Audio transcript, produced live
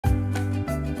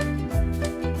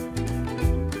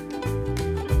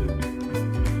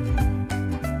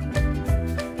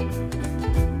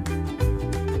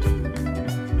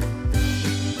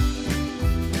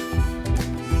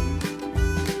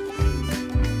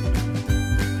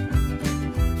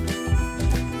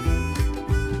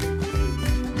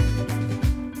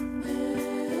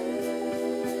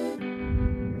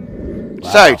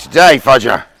So today,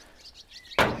 Fudger,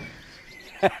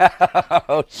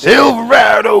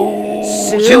 Silverado.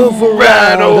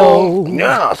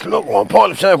 Yes, look what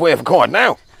part of surf we have acquired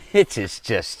now. It is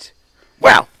just...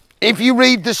 Well, if you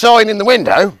read the sign in the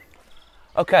window...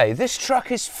 Okay, this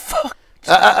truck is fucked.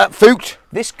 Fooked.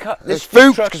 This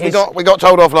fooked because we got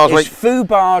told off last week. It's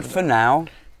foo-barred for now.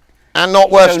 And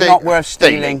not worth stealing. Not worth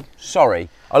stealing. Sorry.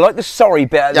 I like the sorry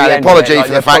bit at the end. Apology like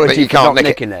for the fact that you can't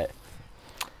nick it.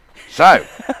 So,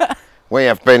 we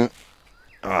have been...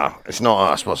 it's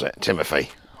not us, was it? Timothy.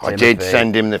 I did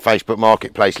send him the Facebook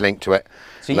Marketplace link to it.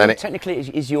 So technically it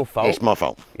is your fault? It's my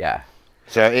fault. Yeah.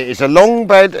 So it is a long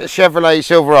bed Chevrolet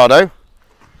Silverado.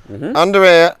 Under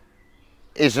here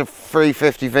is a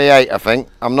 350 V8, I think.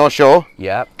 I'm not sure.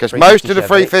 Yeah. Because most of the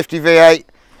 350 V8,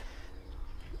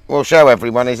 we'll show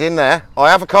everyone, is in there. I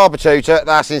have a carburetor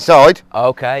that's inside.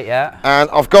 Okay, yeah. And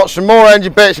I've got some more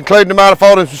engine bits, including the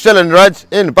manifold and some cylinder heads,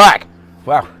 in the back.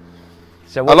 Wow.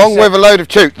 So along with a load of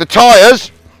chook. The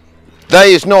tyres,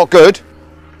 they is not good.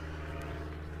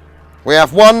 We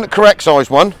have one correct size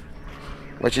one,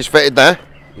 which is fitted there.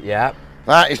 Yeah.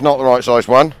 That is not the right size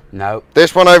one. No.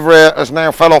 This one over here has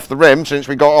now fell off the rim since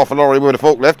we got off a lorry with a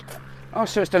forklift. Oh,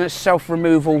 so it's done its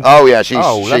self-removal. Oh yeah, she's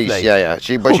lovely.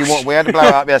 We had to blow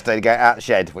it up yesterday to get it out of the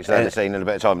shed, which they had seen in a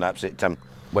bit of time lapse. It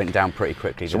went down pretty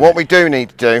quickly. So what we do need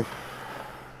to do,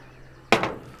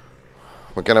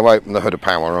 we're going to open the hood of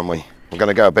power, aren't we? We're going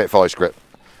to go a bit vice grip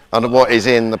under what is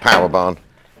in the power barn,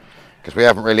 because we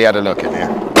haven't really had a look in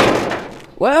here.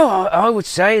 Well, I would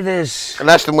say there's...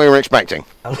 less than we were expecting.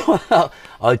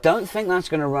 I don't think that's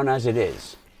going to run as it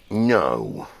is.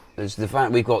 No. There's the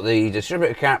fact we've got the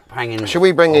distributor cap hanging... Should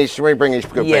we bring these good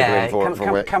people in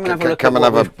for it? Come and have a look at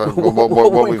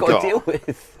what we've got to deal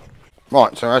with.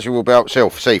 Right, so as you will be able to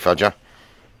see, Fudger,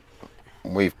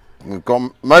 we've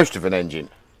got most of an engine.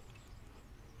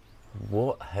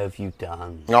 What have you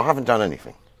done? No, I haven't done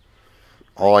anything.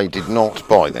 I did not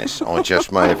buy this. I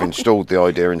just may have installed the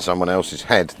idea in someone else's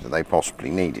head that they possibly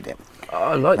needed it. Oh,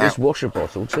 I like this washer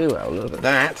bottle too, Al. Look at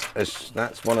that.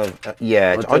 That's one of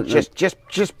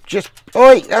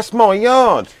Oi, that's my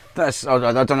yard. That's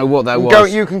I don't know what that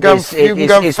was. You can go.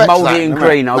 It's mouldy and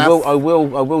green. I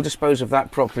will dispose of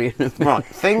that properly. Right,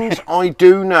 things I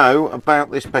do know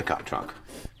about this pickup truck.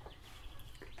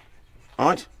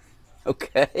 Right.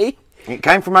 Okay. It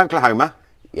came from Oklahoma.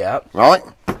 Yeah. Right.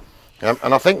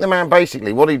 And I think the man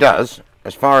basically, what he does,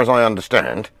 as far as I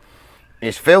understand,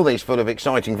 is fill these full of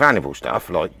exciting, valuable stuff,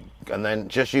 and then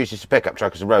just uses the pickup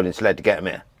truck as a rolling sled to get them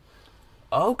here.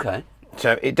 Okay.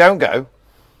 So it don't go.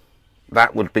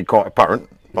 That would be quite apparent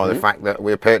by the fact that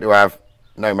we appear to have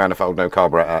no manifold, no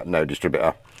carburetor, no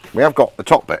distributor. We have got the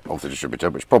top bit of the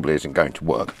distributor, which probably isn't going to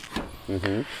work.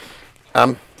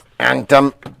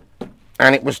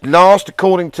 And it was last,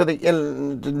 according to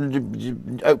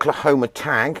the Oklahoma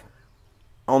tag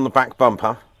on the back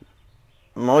bumper,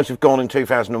 might have gone in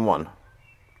 2001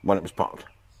 when it was parked.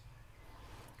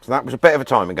 So that was a bit of a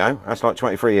time ago. That's like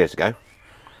 23 years ago.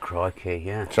 Crikey,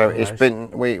 yeah. So it's been,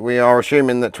 we are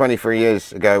assuming that 23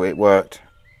 years ago it worked,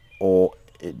 or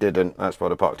it didn't. That's why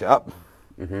they parked it up.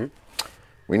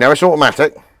 We know it's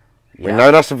automatic. We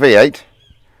know that's a V8.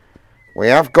 We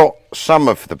have got some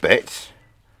of the bits.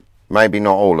 Maybe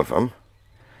not all of them.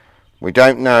 We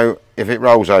don't know if it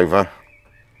rolls over.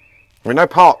 We know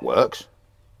park works.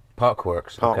 Park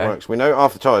works. We know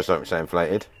half the tyres don't stay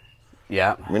inflated.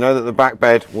 Yeah. We know that the back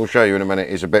bed, we'll show you in a minute,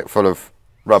 is a bit full of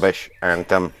rubbish and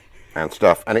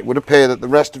stuff. And it would appear that the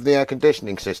rest of the air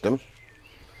conditioning system,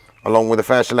 along with a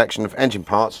fair selection of engine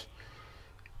parts,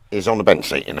 is on the bench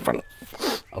seat in the front.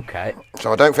 Okay.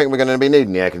 So I don't think we're going to be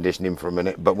needing the air conditioning for a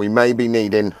minute, but we may be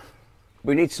needing...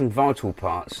 We need some vital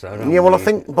parts, though, don't we? Yeah, well, I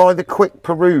think by the quick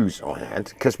peruse I had,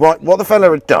 because what the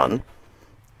fella had done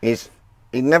is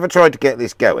he never tried to get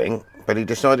this going, but he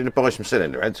decided to buy some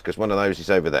cylinder heads, because one of those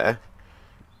is over there.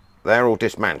 They're all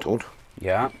dismantled.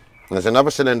 Yeah. And there's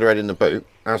another cylinder head in the boot.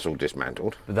 That's all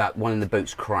dismantled. But that one in the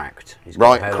boot's cracked.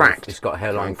 Cracked. It's got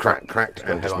hairline cracked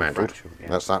and dismantled. Yeah.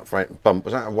 That's that front bump.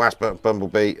 Was that a wasp,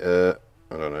 bumblebee? I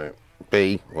don't know.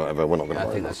 B, whatever. We're not going to.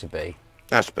 I think that's a B.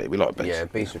 That's a B. We like B's. Yeah,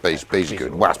 B's are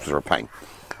good. Wasps are a pain.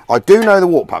 I do know the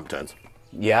water pump turns.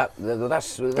 Yeah,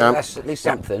 that's at least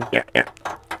something. Yeah.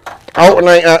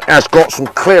 Alternator has got some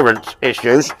clearance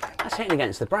issues. That's hitting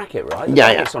against the bracket, right?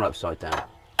 It's on upside down.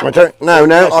 I don't. No.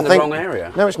 I think the wrong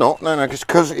area. No, it's not. No,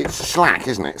 because it's slack,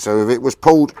 isn't it? So if it was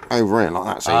pulled over here like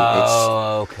that, see,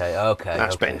 okay.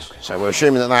 That spins. So we're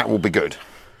assuming that will be good.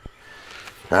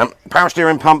 Power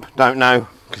steering pump, don't know.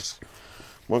 Because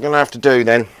we're going to have to do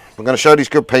then. We're going to show these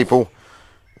good people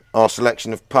our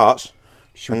selection of parts.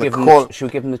 Should we give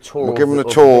them the tour? We'll give them a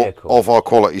tour of our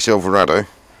quality Silverado.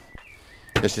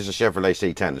 This is a Chevrolet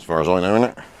C10 as far as I know,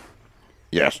 isn't it?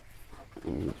 Yes.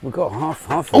 We've got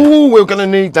half. Oh, we're going to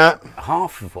need that.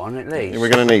 Half of one at least. We're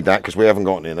going to need that because we haven't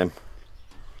got any of them.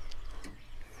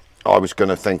 I was going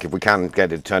to think if we can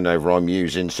get it turned over, I'm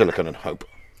using silicone and hope.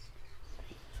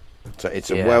 So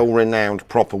it's a well-renowned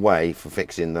proper way for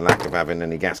fixing the lack of having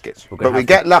any gaskets. But we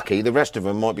get lucky, the rest of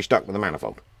them might be stuck with a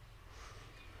manifold.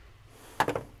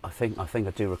 I think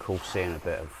I do recall seeing a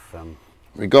bit of...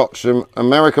 We got some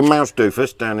American mouse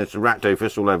doofus down there, rat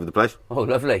doofus all over the place. Oh,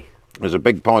 lovely. There's a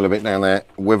big pile of it down there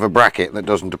with a bracket that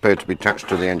doesn't appear to be attached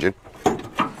to the engine.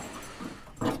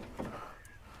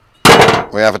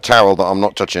 We have a towel that I'm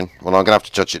not touching. Well, I'm going to have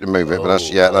to touch it to move it, but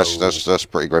that's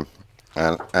pretty grim.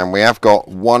 And we have got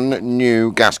one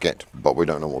new gasket, but we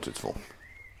don't know what it's for.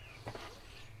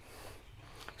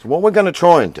 So what we're going to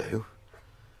try and do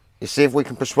is see if we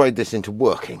can persuade this into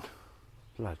working.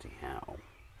 Bloody hell.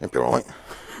 It'll be all right.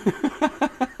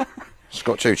 It's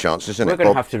got two chances, isn't it? We're going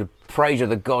to have to pray to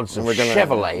the gods of Chevrolet to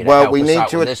help us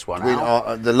out with this one.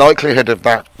 The likelihood of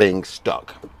that being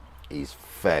stuck is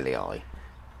fairly high.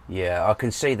 Yeah, I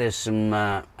can see there's some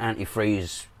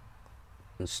antifreeze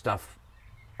and stuff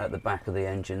at the back of the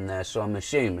engine there, so I'm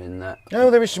assuming that...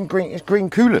 Oh, there is some green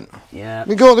coolant. Yeah.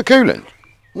 We got the coolant.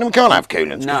 No, we can't have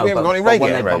coolant. No, we haven't got any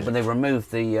radiator. When they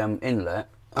removed the inlet,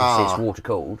 it's water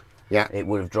cooled. Yeah. It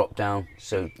would have dropped down.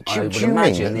 So I would do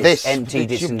imagine it's emptied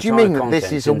its entire contents. Do you mean that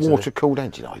this is a water cooled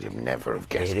engine? I would never have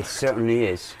guessed. It certainly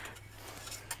is.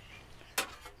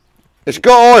 It's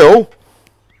got oil.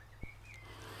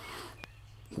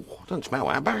 Oh, doesn't smell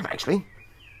that bad actually.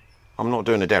 I'm not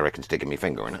doing a derrick and sticking my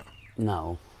finger in it.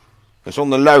 No. It's on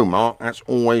the low mark. That's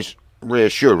always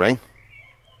reassuring.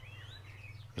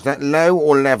 Is that low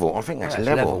or level? I think that's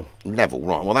level. Level,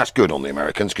 right. Well, that's good on the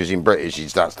Americans because in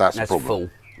British, that's the problem. Full,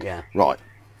 yeah. Right.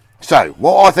 So,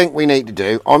 what I think we need to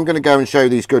do, I'm going to go and show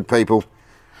these good people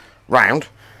round.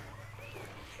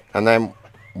 And then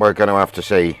we're going to have to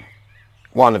see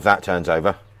one if that turns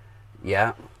over.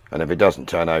 Yeah. And if it doesn't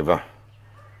turn over,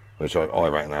 which I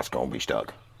reckon that's going to be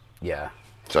stuck. Yeah.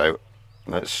 So,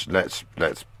 let's we'll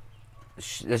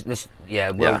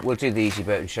do the easy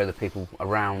bit and show the people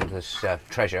around this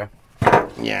treasure.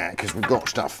 Yeah, because we've got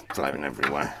stuff floating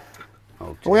everywhere.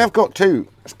 Oh, we have got two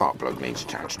spark plug leads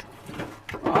attached.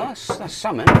 Oh, that's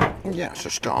something. Yeah, it's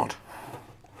a start.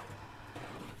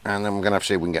 And then we're going to have to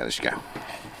see if we can get this to go.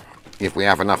 If we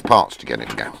have enough parts to get it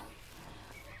to go.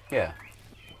 Yeah.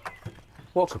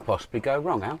 What could possibly go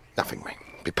wrong, Al? Nothing, mate.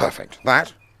 Be perfect.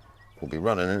 That will be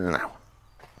running in an hour.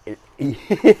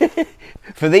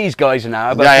 For these guys an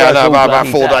hour, but about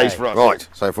 4 days for us. Right,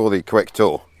 so for the quick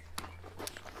tour.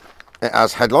 It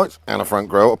has headlights and a front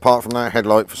grille. Apart from that,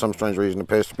 headlight for some strange reason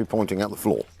appears to be pointing at the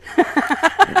floor.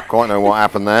 Don't quite know what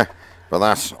happened there, but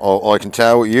that's all I can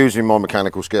tell using my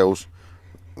mechanical skills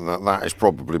that is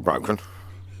probably broken.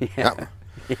 Yeah.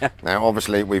 Yeah. Now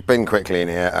obviously we've been quickly in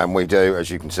here and we do, as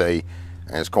you can see,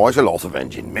 there's quite a lot of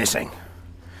engine missing.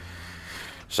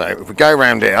 So if we go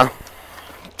around here,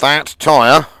 that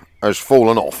tyre has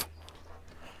fallen off.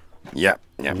 Yep.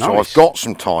 Nice. So I've got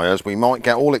some tyres. We might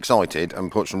get all excited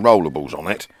and put some rollables on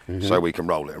it so we can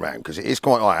roll it around because it is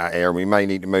quite light out here and we may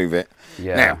need to move it.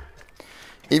 Yeah. Now,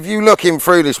 if you look in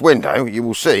through this window, you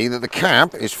will see that the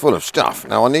cab is full of stuff.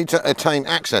 Now I need to attain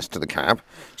access to the cab.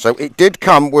 So it did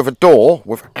come with a door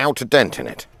without a dent in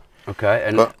it. Okay,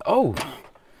 and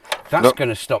that's going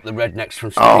to stop the rednecks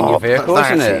from stealing your vehicle,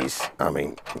 isn't it? I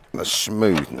mean, the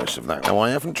smoothness of that. Now,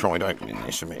 I haven't tried opening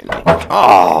this immediately.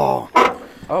 Oh!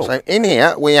 So in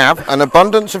here, we have an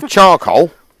abundance of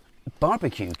charcoal.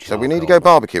 Barbecue charcoal. So we need to go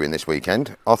barbecuing this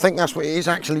weekend. I think that's what it is,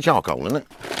 actually charcoal, isn't it?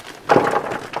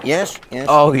 Yes, yes.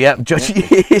 Oh, yeah,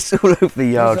 it's all over the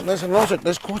yard.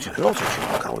 There's quite a lot of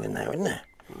charcoal in there, isn't there?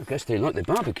 I guess they like the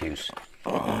barbecues.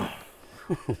 Oh,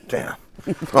 dear.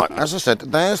 Right, as I said,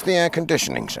 there's the air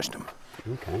conditioning system.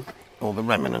 Okay. Or the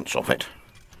remnants of it.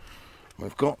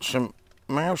 We've got some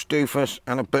mouse doofus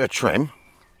and a bit of trim.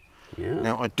 Yeah.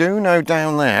 Now, I do know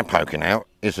down there, poking out,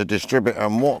 is a distributor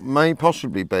and what may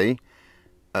possibly be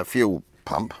a fuel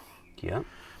pump. Yeah.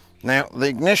 Now, the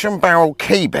ignition barrel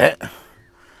key bit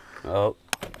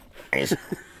is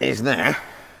there.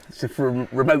 So for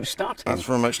remote starting. That's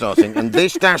for remote starting. And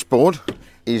this dashboard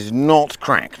is not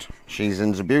cracked. She's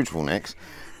in the beautiful nicks.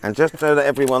 And just so that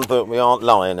everyone thought we aren't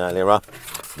lying earlier,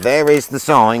 there is the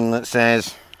sign that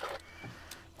says,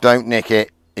 "Don't nick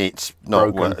it. It's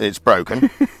not broken." It's broken.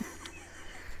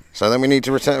 So then we need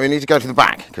to return. We need to go to the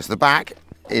back because the back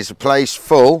is a place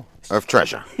full of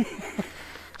treasure.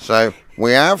 So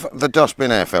we have the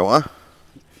dustbin air filter.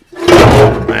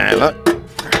 And look,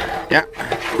 Yeah.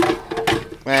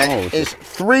 There is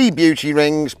 3 beauty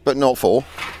rings, but not 4.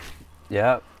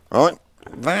 Yeah. Right.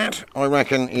 That, I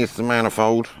reckon, is the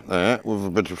manifold there with a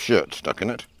bit of shirt stuck in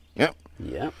it. Yep.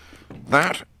 Yeah.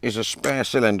 That is a spare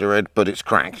cylinder head, but it's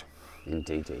cracked.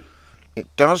 Indeedy. It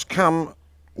does come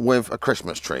with a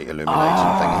Christmas tree illumination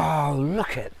thingy. Oh,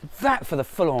 look at that for the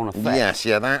full-on effect. Yes,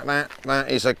 yeah, that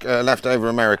is a leftover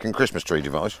American Christmas tree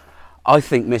device. I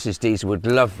think Mrs. Dees would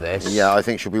love this. Yeah, I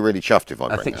think she'll be really chuffed if I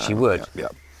bring I think that she out. would. Yeah.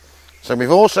 So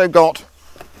we've also got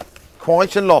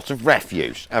quite a lot of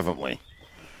refuse, haven't we?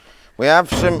 We have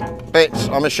some bits.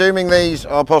 I'm assuming these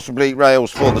are possibly rails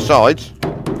for the sides.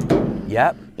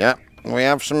 Yep. Yeah. We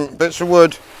have some bits of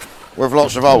wood with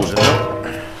lots of holes in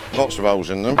them. Lots of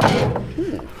holes in them.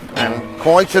 And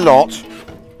quite a lot.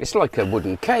 It's like a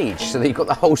wooden cage, so that you've got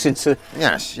the holes into...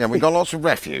 Yes, yeah, we've got lots of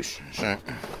refuse. So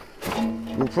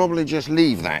we'll probably just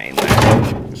leave that in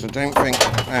there, because I don't think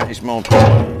that is my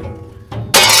problem.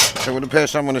 So it would appear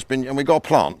someone has been... And we've got a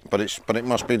plant, but it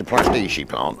must be the Plastici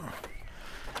plant,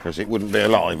 because it wouldn't be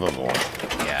alive otherwise.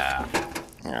 Yeah.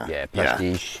 Yeah,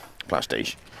 Plastiche. Yeah,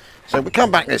 Plastiche. So we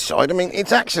come back this side. I mean,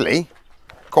 it's actually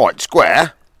quite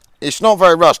square. It's not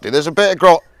very rusty. There's a bit of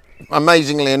grot,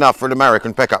 amazingly enough, for an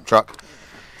American pickup truck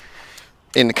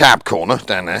in the cab corner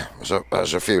down there.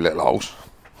 There's a few little holes.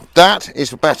 That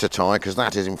is a better tyre because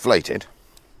that is inflated.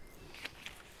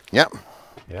 Yep.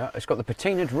 Yeah, it's got the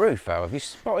patinaed roof, Al. Have you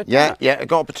spotted that? Yeah, it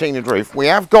got a patinaed roof. We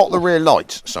have got the rear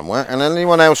lights somewhere, and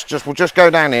anyone else will just go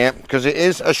down here because it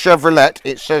is a Chevrolet.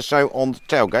 It says so on the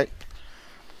tailgate,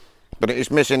 but it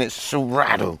is missing its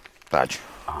Silverado badge.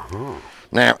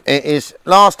 Now, it is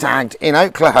last tagged in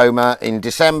Oklahoma in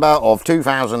December of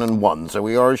 2001, so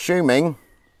we are assuming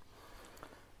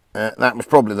that was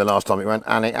probably the last time it went,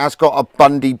 and it has got a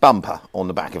Bundy bumper on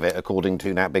the back of it, according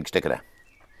to that big sticker there.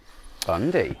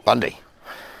 Bundy? Bundy.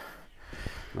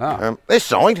 Wow. This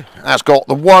side has got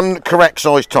the one correct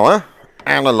size tyre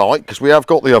and a light, because we have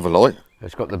got the other light.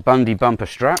 It's got the Bundy bumper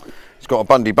strap. It's got a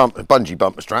bungee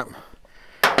bumper strap.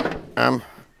 And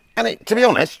it, to be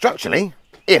honest, structurally,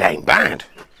 it ain't bad.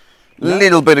 No.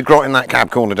 Little bit of grot in that cab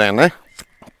corner down there.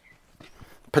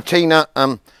 Patina,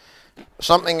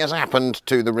 something has happened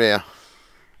to the rear.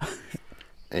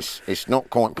 It's not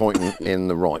quite pointing in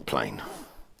the right plane.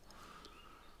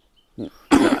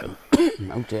 No.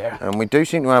 Oh dear. And we do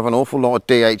seem to have an awful lot of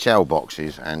DHL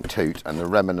boxes and toot and the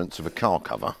remnants of a car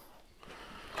cover.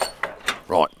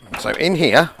 Right, so in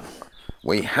here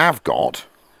we have got,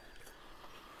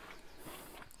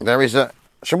 there is a,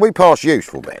 shall we pass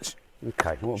useful bits?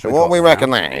 Okay. So what we reckon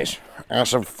that is,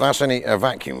 that's a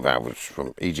vacuum valve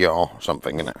from EGR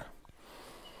something, isn't it?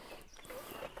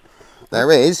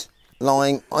 There is,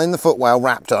 lying in the footwell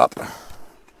wrapped up,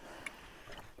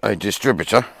 a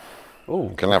distributor. Oh,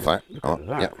 can have that. Oh,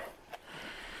 that. Yeah.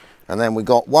 And then we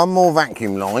got one more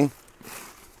vacuum line,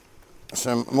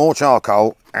 some more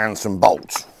charcoal and some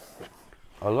bolts.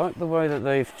 I like the way that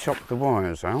they've chopped the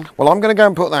wires out. Well, I'm going to go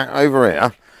and put that over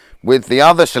here with the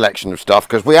other selection of stuff,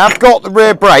 because we have got the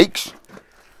rear brakes.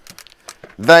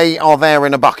 They are there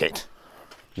in a bucket.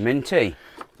 Minty.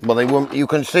 Well, they won't, you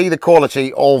can see the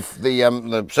quality of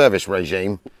the service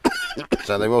regime.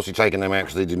 So they've obviously taken them out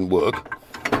because they didn't work.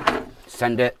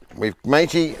 Send it.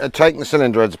 Matey had taken the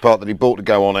cylinder heads apart that he bought to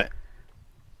go on it,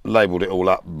 labelled it all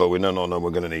up, but we know we're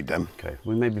going to need them. Okay,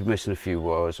 we may be missing a few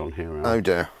wires on here. Oh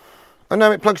dear. Oh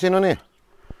no, it plugs in on here.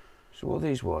 So what are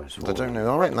these wires? I don't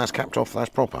know. I reckon that's capped off, that's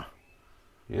proper.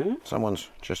 Yeah? Someone's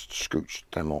just scooched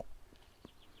them up.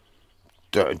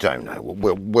 Don't know.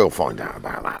 We'll find out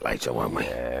about that later, won't we?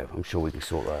 Yeah, I'm sure we can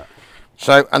sort that.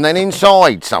 So, and then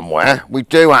inside somewhere, we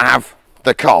do have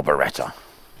the carburettor.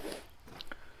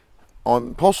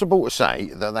 I'm possible to say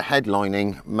that the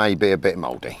headlining may be a bit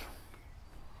mouldy.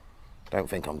 Don't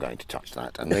think I'm going to touch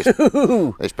that. And this,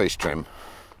 this piece of trim.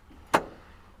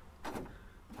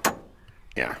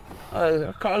 Yeah.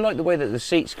 I kind of like the way that the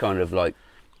seat's kind of like...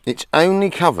 It's only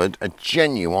covered a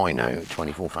genuine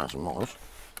 24,000 miles.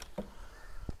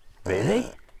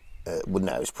 Really? Well,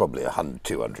 no, it's probably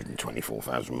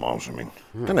 224,000 miles. I mean,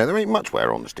 I don't know, there ain't much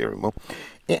wear on the steering wheel.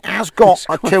 It has got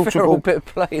a tiltable bit of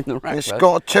play in the rack. It's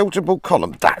got a tiltable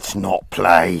column. That's not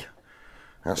play.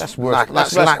 That's worse.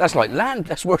 That's like land.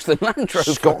 That's worse than Land Rover.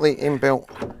 It's got the inbuilt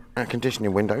air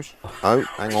conditioning windows. Oh,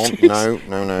 hang on.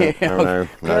 No.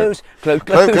 Close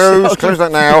that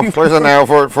now. Close that now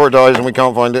before it dies and we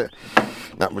can't find it.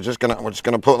 No, we're just gonna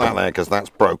put that there because that's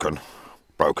broken.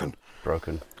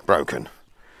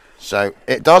 So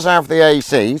it does have the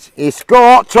ACs. It's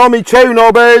got Tommy 2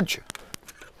 knobbage.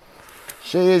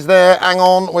 She is there. Hang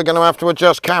on, we're going to have to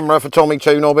adjust camera for Tommy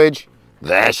 2 knobbage.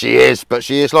 There she is, but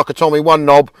she is like a Tommy 1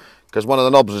 knob. because one of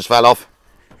the knobs has fell off.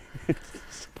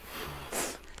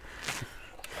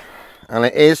 And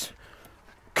it is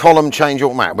column change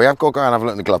automatic. We have got to go and have a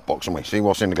look in the glove box, and we see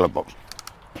what's in the glove box.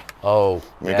 Oh,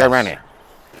 We go round here.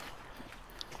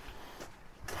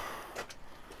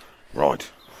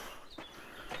 Right.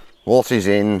 What is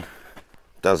in?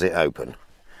 Does it open?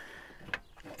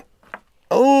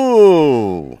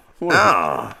 Oh!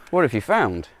 What have you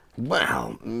found?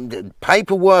 Well,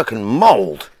 paperwork and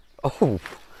mould. Oh.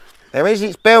 There is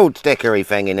its build stickery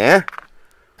thing in here.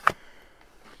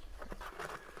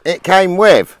 It came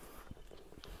with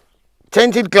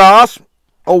tinted glass,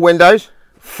 all windows,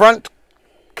 front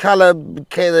colour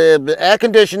air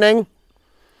conditioning.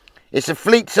 It's a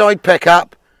fleet side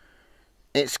pickup.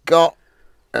 It's got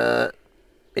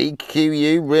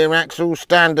EQU, rear axle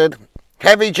standard,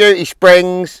 heavy duty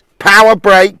springs, power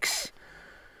brakes,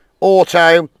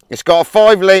 auto. It's got a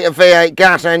 5 litre V8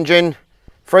 gas engine,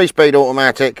 3-speed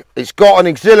automatic. It's got an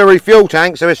auxiliary fuel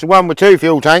tank, so it's the one with 2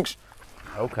 fuel tanks.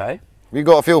 Okay. You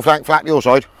got a fuel tank flat your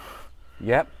side?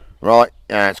 Yep. Right,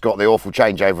 yeah, it's got the awful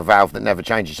changeover valve that never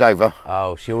changes over.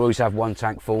 Oh, so you always have one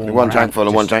tank full. One tank full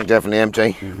and one tank definitely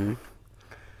empty. Mm-hmm.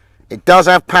 It does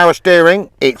have power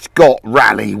steering. It's got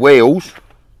rally wheels.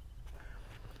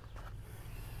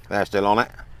 They're still on it.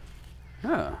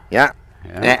 Oh. Yeah.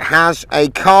 It has a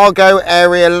cargo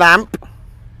area lamp.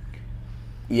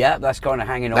 Yeah, that's kind of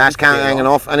hanging off. That's kind of hanging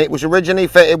off. And it was originally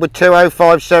fitted with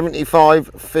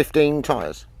 205/75 15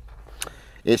 tyres.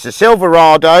 It's a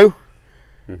Silverado.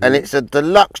 And it's a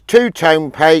deluxe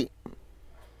 2-tone paint,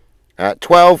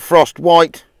 12 frost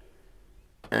white,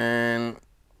 and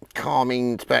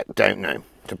calming spec, don't know.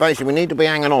 So basically we need to be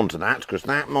hanging on to that because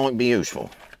that might be useful.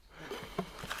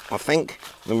 I think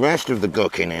the rest of the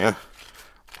gook in here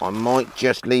I might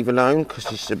just leave alone because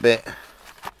it's a bit,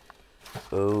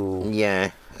 oh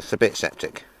yeah, it's a bit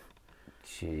septic.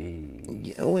 Jeez.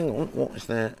 Yeah, oh, hang on, what is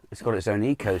that? It's got its own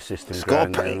ecosystem. It's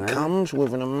got, going it there. comes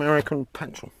with an American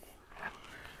pencil.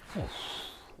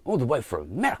 All the way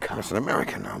from America. That's an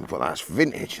American number, but that's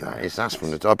vintage. That's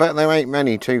from the. I bet there ain't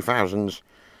many 2000s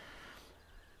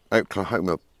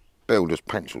Oklahoma builders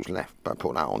pencils left. But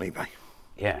put that on eBay.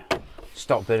 Yeah.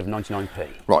 Stock bid of 99p.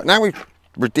 Right, now we've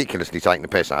ridiculously taken the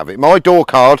piss out of it. My door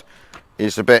card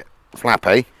is a bit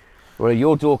flappy. Well,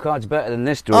 your door card's better than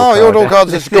this door card. Oh, your door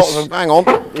card's just got. Hang on.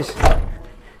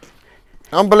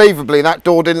 Unbelievably, that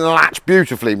door didn't latch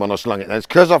beautifully when I slung it. It's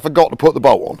because I forgot to put the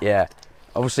bolt on. Yeah.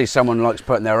 Obviously, someone likes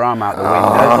putting their arm out the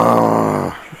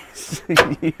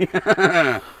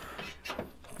window.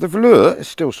 The velour is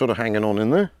still sort of hanging on in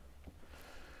there.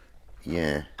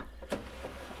 Yeah.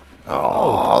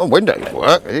 Oh, the windows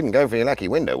work. I didn't go for your lucky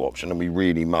window option, and we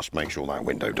really must make sure that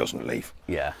window doesn't leave.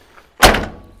 Yeah.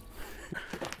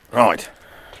 Right.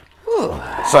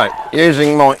 So,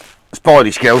 using my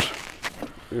Spidey skills,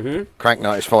 crank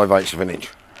nut is 5/8 of an inch.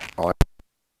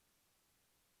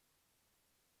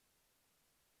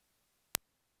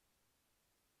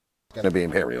 It's going to be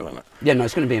imperial, isn't it? Yeah, no,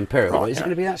 it's going to be imperial. Right, Is it going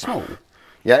to be that small?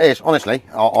 Yeah, it is. Honestly,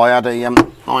 I had a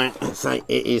I say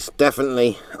it is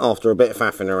definitely, after a bit of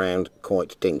faffing around,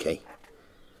 quite dinky.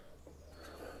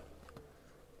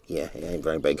 Yeah, it ain't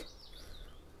very big,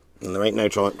 and there ain't no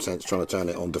sense trying to turn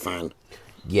it on to fan.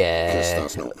 Yeah. Because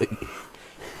that's not.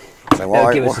 So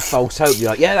That'll give us a false hope.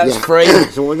 You're like, yeah, that's free.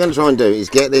 So what we're going to try and do is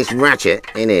get this ratchet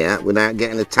in here without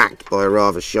getting attacked by a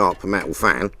rather sharp metal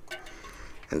fan,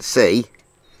 and see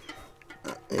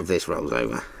if this rolls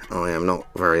over. I am not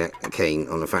very keen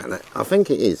on the fact that I think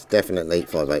it is definitely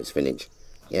 5/8 of an inch.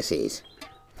 Yes, it is.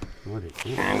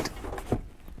 And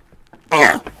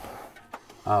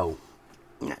oh.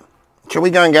 No. Shall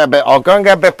we go and get a bit? I'll go and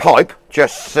get a bit of pipe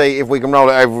just to see if we can roll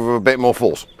it over with a bit more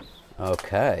force.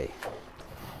 Okay.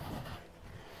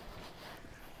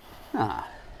 Ah.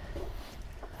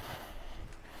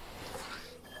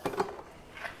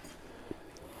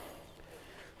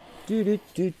 Do.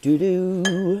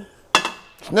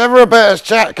 It's never a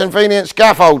better convenient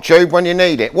scaffold tube when you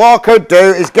need it. What I could do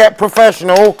is get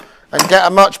professional and get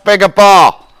a much bigger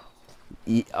bar.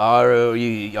 I reckon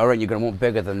you're going to want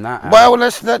bigger than that. Well,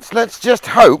 let's just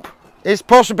hope. It's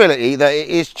possibility that it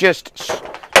is just,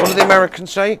 what do the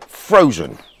Americans say?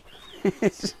 Frozen. Yeah,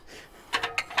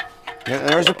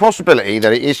 there is a possibility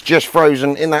that it is just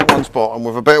frozen in that one spot, and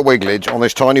with a bit of wigglage on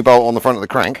this tiny bolt on the front of the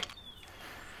crank,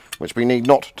 which we need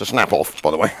not to snap off,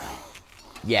 by the way.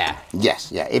 Yeah.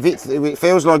 Yes, yeah. If it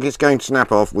feels like it's going to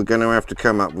snap off, we're going to have to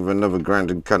come up with another grand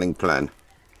and cunning plan.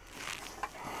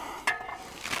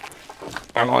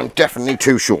 And I'm definitely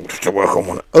too short to work on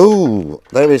one. Oh,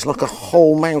 there is like a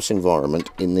whole mouse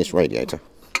environment in this radiator.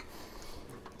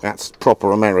 That's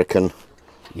proper American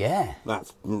Yeah.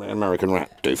 That's American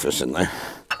rat doofus in there.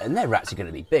 And their rats are going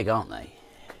to be big, aren't they?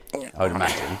 I would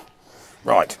imagine.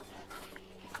 Right.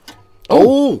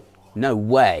 Oh! No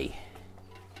way.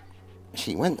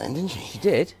 She went then, didn't she? She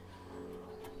did?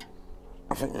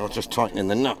 I think we're just tightening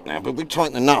the nut now, but if we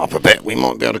tighten the nut up a bit, we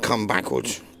might be able to come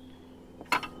backwards.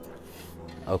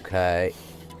 Okay.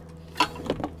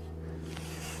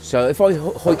 So if I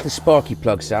hoik the sparky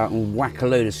plugs out and whack a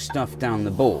load of stuff down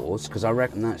the boards, because I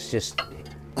reckon that's just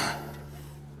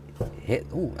hit.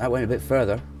 Oh, that went a bit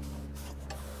further.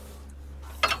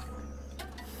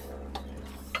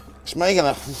 It's making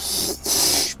a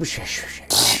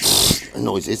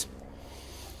noises.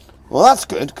 Well, that's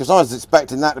good, because I was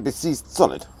expecting that to be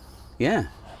solid. Yeah.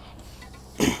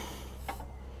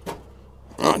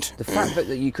 Right. The fact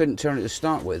that you couldn't turn it to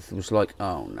start with was like,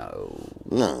 oh no.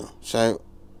 No. So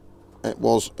it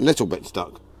was a little bit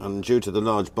stuck, and due to the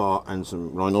large bar and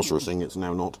some rhinocerosing, it's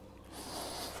now not.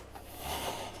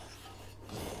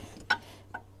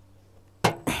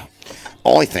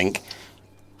 I think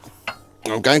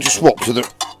I'm going to swap to the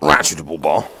ratchetable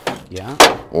bar. Yeah.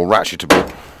 Or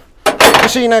ratchetable. You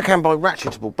see, you now can buy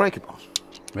ratchetable breaker bars.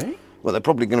 Really? Well, they're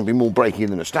probably going to be more breaky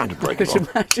than a standard breaker bar.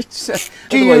 Imagine so.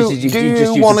 Do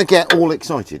you want to get all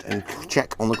excited and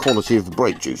check on the quality of the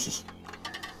brake juices?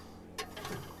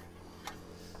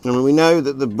 I mean, we know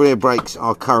that the rear brakes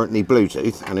are currently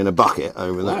Bluetooth and in a bucket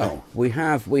over there. Wow. We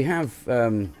have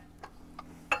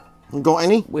Got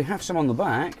any? we have some on the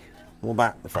back. What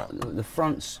about the front? The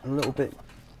front's a little bit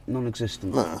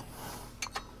non-existent. No.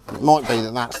 It might be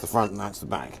that that's the front and that's the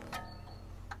back.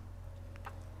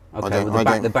 Okay,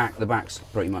 well, the back's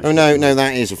pretty much. Oh no,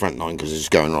 that is the front line because it's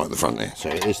going right at the front there. So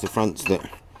it is the fronts that.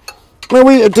 Well,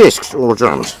 we are discs or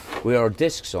drums. We are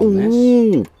discs on this.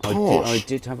 Ooh, I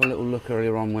did have a little look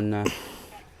earlier on when I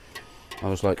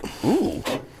was like, ooh.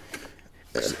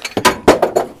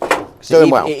 Doing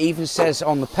well. It even says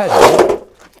on the pedal,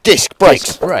 Disc brakes.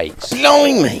 disc brakes.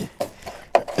 Blimey!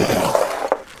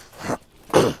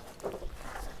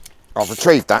 I've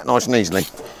retrieved that nice and easily.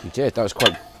 You did. That was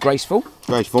quite graceful.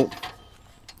 Graceful.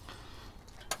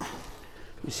 Let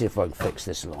me see if I can fix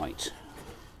this light.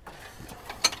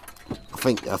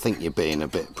 I think you're being a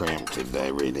bit preemptive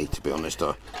there, really. To be honest,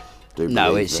 I do.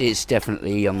 No, it's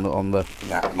definitely on the.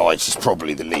 That light is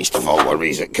probably the least of our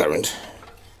worries at current.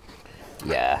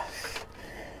 Yeah.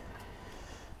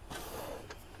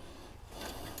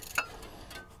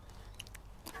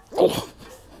 Oh.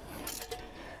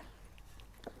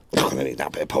 I'm gonna need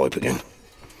that bit of pipe again.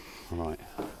 All right.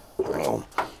 Hang on.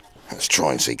 Let's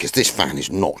try and see, because this fan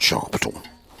is not sharp at all.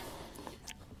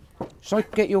 Shall I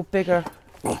get your bigger,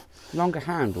 longer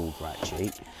handled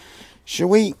ratchet? Shall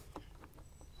we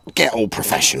get all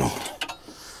professional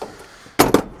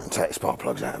and take the spark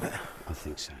plugs out of it? I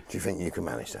think so. Do you think you can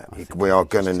manage that? We are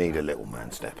going to need a little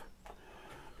man step.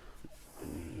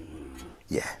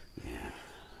 Yeah.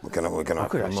 We're gonna. I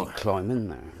could actually climb in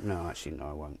there. No, actually, no,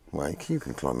 I won't. Well, you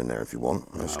can climb in there if you want.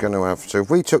 It's going to have. So if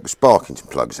we took the sparking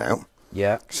plugs out,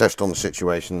 Yeah. assessed on the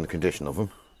situation and the condition of them,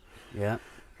 Yeah.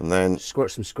 and then Squirt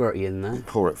some squirty in there.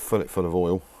 fill it full of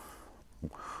oil,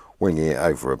 winging it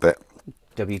over a bit.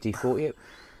 WD-40 it.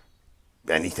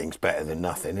 Anything's better than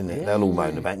nothing, isn't it? They'll all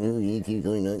moan about, oh, you keep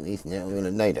doing like this now.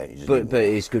 They don't. You just But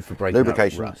it's good for breaking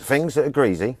lubrication. up rust. Things that are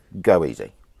greasy, go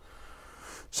easy.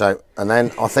 So, and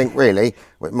then I think really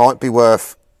it might be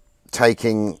worth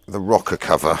taking the rocker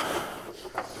cover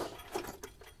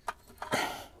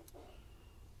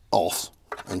off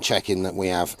and checking that we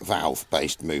have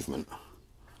valve-based movement.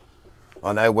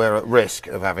 I know we're at risk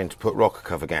of having to put rocker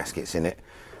cover gaskets in it,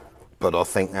 but I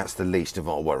think that's the least of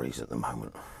our worries at the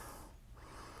moment.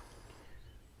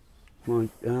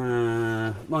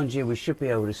 Mind you, we should be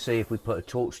able to see if we put a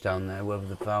torch down there whether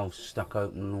the valve's stuck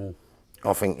open or.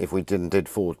 I think if we did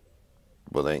 4,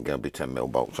 well, they ain't going to be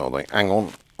 10mm bolts, are they? Hang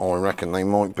on, I reckon they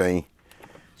might be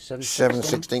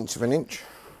 7/16 of an inch.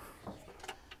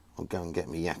 I'll go and get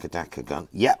my Yakadaka gun.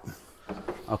 Yep.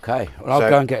 Okay, well, I'll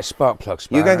go and get a spark plug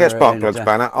spanner. You go and get a spark plug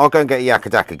spanner. I'll go and get a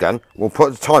Yakadaka gun. We'll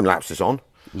put the time lapses on.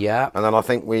 Yeah. And then I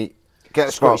think we get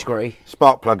the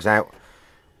spark plugs out.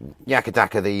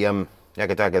 Yakadaka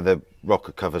the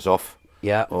rocker covers off.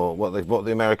 Yeah. Or what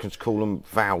the Americans call them,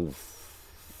 valve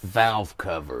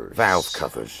covers. Valve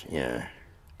covers, yeah.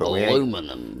 But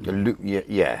aluminum.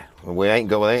 Yeah. We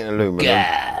ain't aluminum.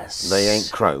 Gas. They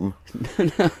ain't chrome.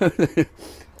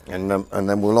 And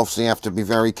then we'll obviously have to be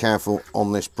very careful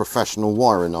on this professional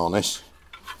wiring harness.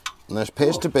 And there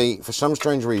appears to be, for some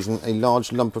strange reason, a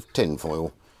large lump of tin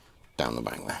foil down the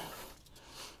back there.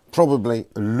 Probably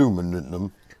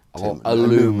aluminum.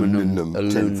 Aluminum.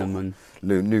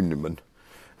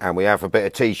 And we have a bit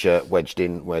of t-shirt wedged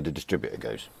in where the distributor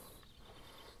goes,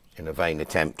 in a vain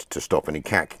attempt to stop any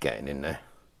cack getting in there.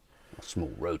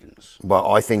 Small rodents. But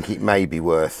I think it may be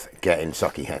worth getting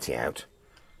Sucky Hetty out,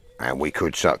 and we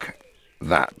could suck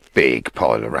that big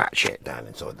pile of rat shit down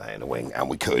inside there in the wing, and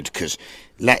we could, because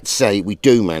let's say we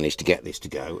do manage to get this to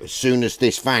go, as soon as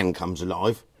this fan comes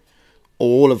alive,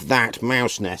 all of that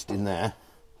mouse nest in there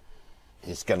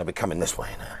is going to be coming this way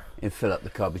now. And fill up the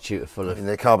carburetor full of... In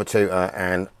the carburetor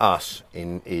and us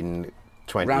in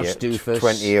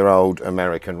 20-year-old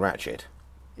American rat shit.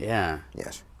 Yeah.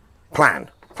 Yes.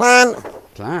 Plan. Plan.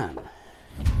 Plan.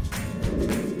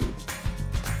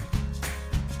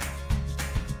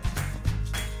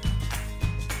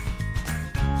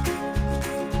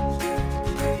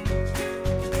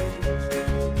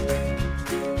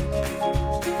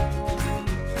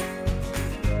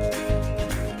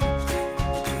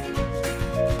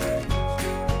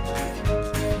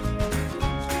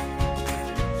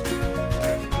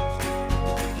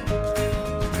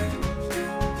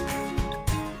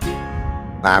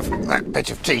 Have that bit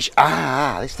of t-shirt.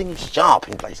 This thing is sharp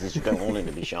in places you don't want it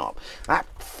to be sharp. That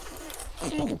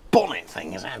bonnet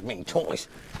thing has had me toys.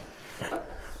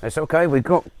 It's okay, we've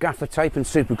got gaffer tape and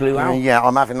super glue out. Yeah,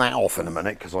 I'm having that off in a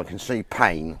minute because I can see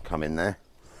pain come in there.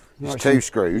 There's two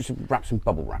screws. Wrap some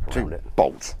bubble wrap around it.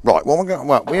 Bolts. Right,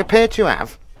 well, we appear to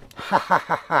have,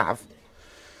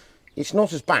 it's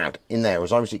not as bad in there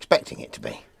as I was expecting it to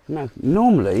be. No,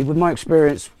 normally, with my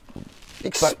experience,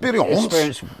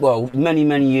 well,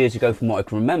 many years ago from what I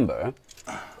can remember,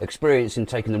 experience in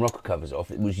taking the rocker covers off,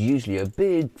 it was usually a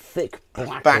big, thick,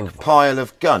 black pile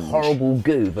of gunge. Horrible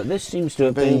goo, but this seems to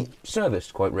have been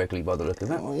serviced quite regularly by the look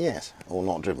of it. Well, yes, or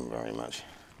not driven very much.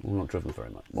 Or not driven very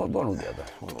much. One or the other.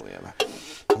 One or the other.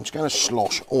 I'm just going to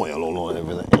slosh oil all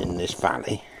over in this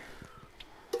valley,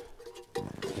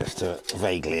 just to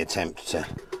vaguely attempt to.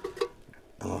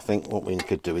 And I think what we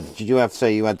could do is, did you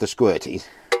say you had the squirties?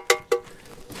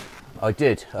 I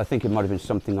did. I think it might have been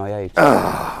something I ate.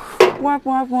 Yeah, no,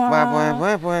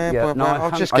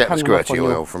 I'll just get the squirty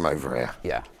oil from over here.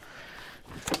 Yeah.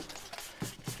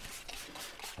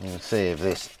 And see if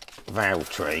this valve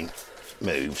train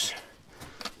moves.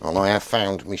 And I have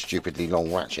found my stupidly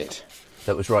long ratchet.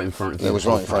 That was right in front of you. It was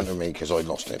right in front of me because I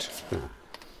lost it. Yeah.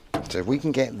 So if we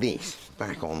can get this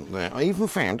back on there. I even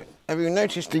found, have you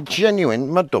noticed the genuine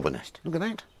mud dauber nest? Look at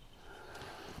that.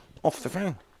 Off the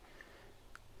fan.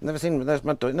 Never seen those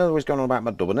mud dauber. Never always gone on about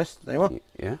mud dauber nests. There you are.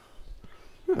 Yeah.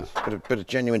 Bit of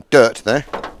genuine dirt there.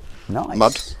 Nice.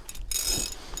 Mud.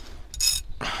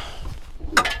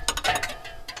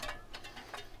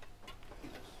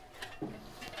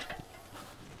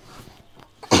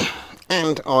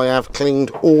 And I have cleaned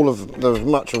all of as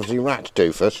much of the rat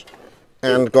doofus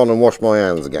and gone and washed my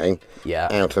hands again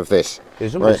out of this. It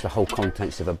was almost the whole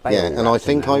contents of a bale. Yeah, and I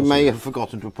think I may have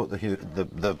forgotten to put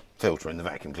the filter in the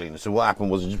vacuum cleaner. So what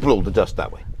happened was it just blew all the dust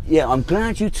that way. Yeah, I'm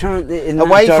glad you turned it in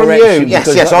away that from direction. You.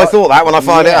 Yes, I thought that when I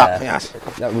fired it up. Yes,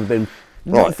 that would have been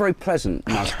not very pleasant.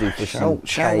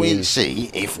 Shall we see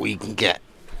if we can get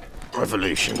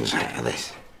revolutions out of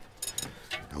this,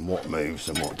 and what moves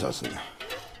and what doesn't?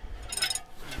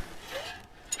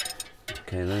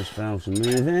 Okay, those valves are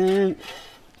moving.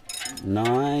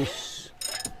 Nice.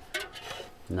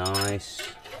 Nice.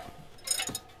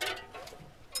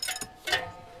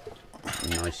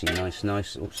 Nicey,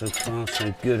 nice. Oh, so far,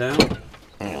 so good out.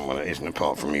 Yeah, well, it isn't,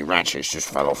 apart from me ratchets just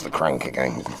fell off the crank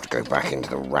again. I'll have to go back into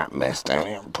the rat mess down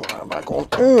here and put that back on.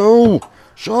 Oh,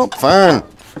 sharp fan.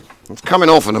 It's coming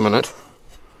off in a minute.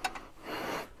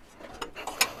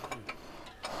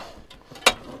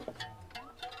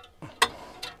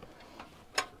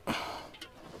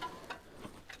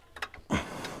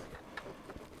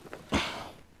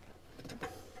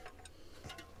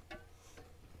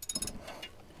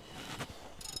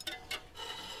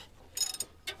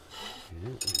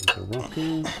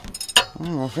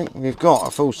 I think we've got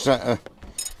a full set of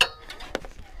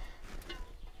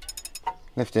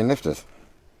lifting lifters.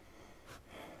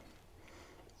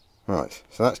 Right,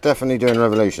 so that's definitely doing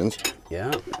revolutions.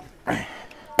 Yeah.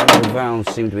 The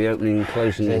valves seem to be opening and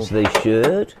closing as they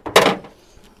should.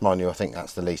 Mind you, I think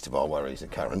that's the least of our worries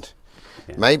at current.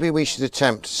 Yeah. Maybe we should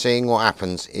attempt seeing what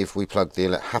happens if we plug the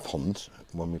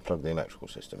when we plug the electrical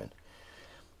system in.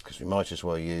 Because we might as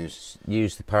well use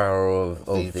the power of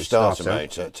the starter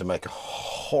motor to make a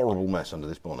horrible mess under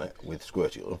this bonnet with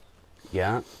squirty oil.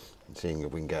 Yeah. And seeing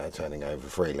if we can get it turning over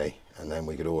freely, and then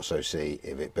we could also see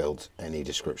if it builds any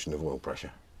description of oil pressure.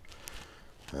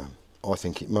 I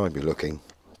think it might be looking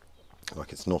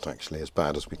like it's not actually as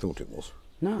bad as we thought it was.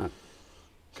 No.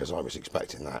 because I was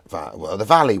expecting that. Well, the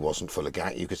valley wasn't full of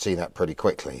gas. You could see that pretty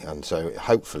quickly, and so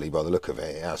hopefully, by the look of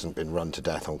it, it hasn't been run to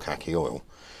death on khaki oil.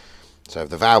 So if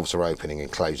the valves are opening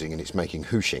and closing and it's making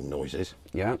whooshing noises,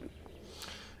 yeah,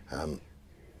 then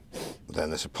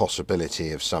there's a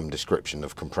possibility of some description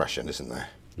of compression, isn't there?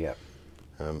 yeah.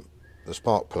 The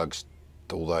spark plugs,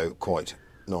 although quite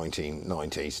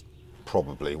 1990s,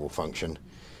 probably will function.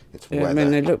 It's Yeah, weather. I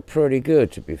mean, they look pretty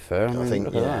good, to be fair. I mean, think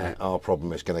look at that. our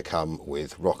problem is going to come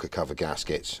with rocker cover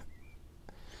gaskets,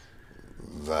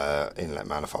 the inlet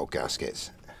manifold gaskets,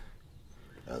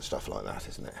 and stuff like that,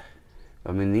 isn't it?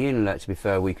 I mean, the inlet, to be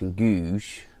fair, we can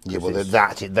gouge. Yeah, well,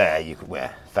 that there you could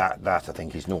wear. That I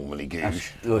think is normally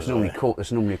gouge. Well, it's normally cork.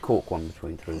 There's normally a cork one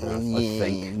between through there, I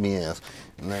think. Yes.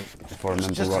 And then If I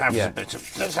remember just right. have Yeah.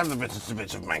 let's have a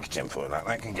bit of mankitin for that.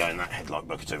 That can go in that headlight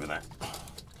bucket over there.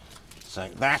 So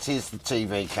that is the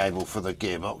TV cable for the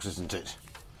gearbox, isn't it?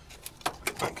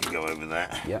 That can go over there.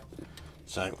 Yep.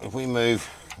 So if we move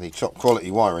the top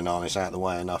quality wiring harness out of the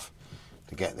way enough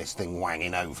to get this thing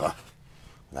wanging over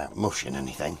without mushing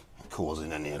anything and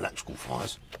causing any electrical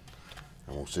fires,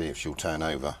 and we'll see if she'll turn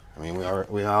over. I mean,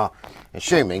 we are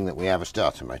assuming that we have a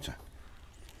starter motor.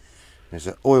 There's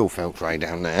an oil filter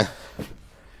down there,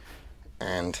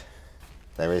 and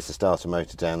there is a starter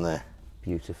motor down there.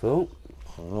 Beautiful.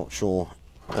 I'm not sure.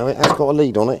 Oh, it has got a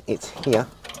lead on it. It's here.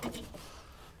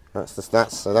 That's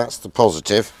the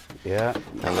positive. Yeah.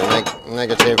 And the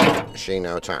negative,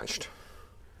 Shino attached.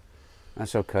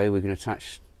 That's okay. We can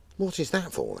attach. What is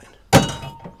that for then?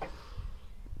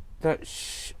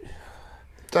 That's.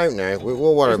 Don't know.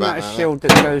 We'll worry Isn't about that that. a shield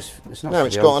that goes? It's not. No,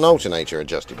 it's got an alternator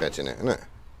adjusted bit in it, isn't it?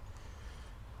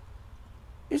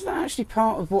 Is that actually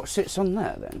part of what sits on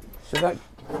there then? So that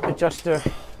adjuster.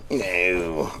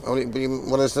 No.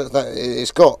 What is that?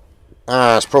 It's got.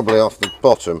 Ah, it's probably off the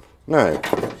bottom. No.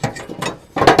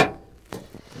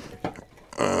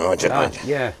 Oh, I don't know.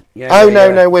 Yeah. Oh,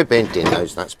 no, we're bending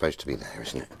those. That's supposed to be there,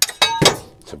 isn't it?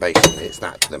 So basically, it's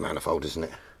that to the manifold, isn't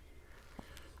it?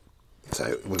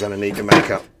 So we're going to need to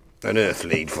make up an earth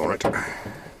lead for it.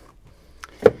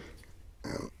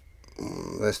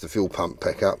 There's the fuel pump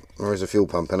pickup. There is a fuel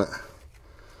pump in it.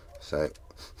 So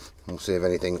we'll see if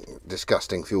anything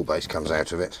disgusting fuel based comes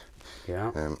out of it.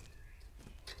 Yeah.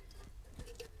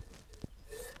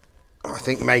 I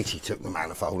think Matey took the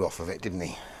manifold off of it, didn't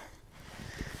he?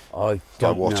 I By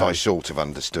don't what know. I sort of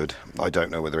understood. I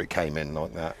don't know whether it came in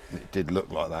like that. It did look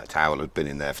like that towel had been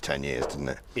in there for 10 years, didn't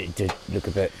it? It did look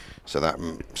a bit.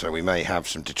 So we may have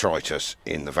some detritus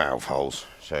in the valve holes.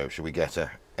 So should we get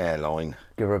a airline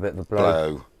Give her a bit of a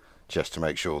blow just to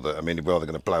make sure that, I mean, we're either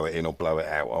going to blow it in or blow it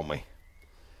out, aren't we?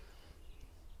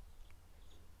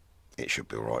 It should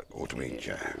be all right, or do we?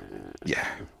 Yeah.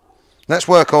 Let's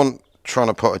work on trying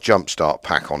to put a jump start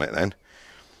pack on it then.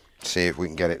 See if we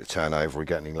can get it to turn over or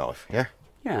get any life, yeah?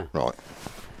 Yeah. Right.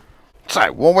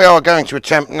 So, what we are going to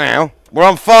attempt now, we're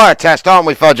on fire test, aren't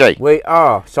we, Fudgy? We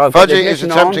are. So I've got the Fudgy is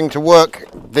ignition attempting on. to work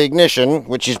the ignition,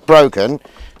 which is broken,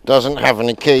 doesn't have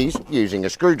any keys, using a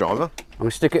screwdriver. I'm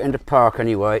going to stick it into park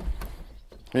anyway.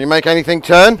 Can you make anything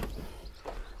turn?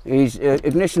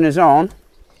 Ignition is on.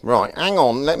 Right, hang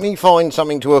on, let me find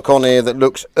something to hook on here that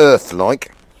looks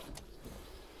earth-like.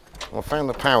 I found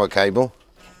the power cable.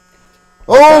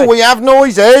 Oh, Okay. we have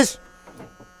noises!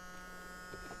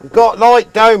 We've got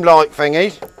dome light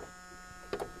thingies.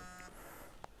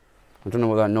 I don't know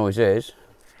what that noise is.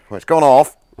 Well, it's gone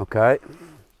off. Okay.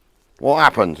 What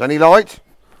happens? Any light?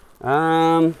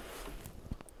 No.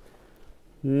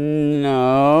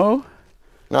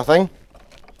 Nothing?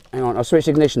 Hang on, I'll switch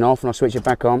ignition off and I'll switch it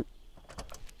back on.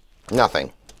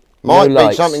 Nothing. No Might be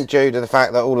lights. something due to the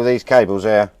fact that all of these cables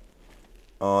here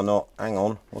are not. Hang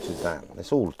on, what is that?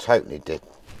 It's all totally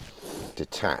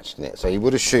detached in it. So you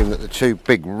would assume that the two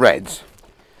big reds.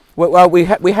 Well, we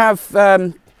have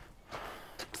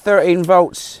 13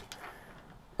 volts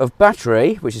of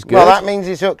battery, which is good. Well, that means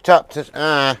it's hooked up to.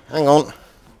 Hang on.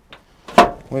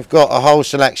 We've got a whole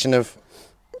selection of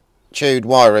chewed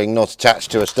wiring not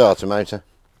attached to a starter motor.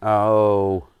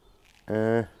 Oh.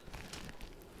 And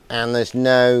there's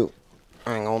no.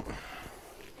 Hang on.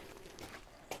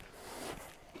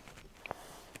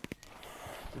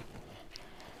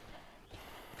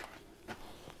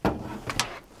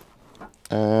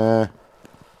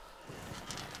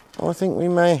 I think we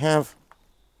may have.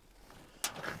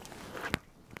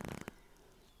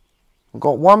 We've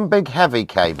got one big heavy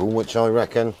cable, which I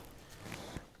reckon.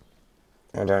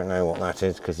 I don't know what that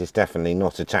is because it's definitely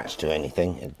not attached to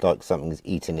anything. It's like something's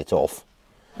eating it off.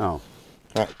 Oh.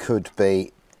 That could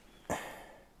be.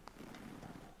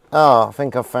 Oh, I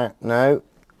think I found. No.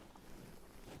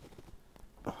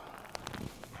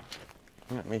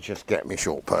 Let me just get my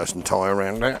short person tie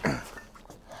around it.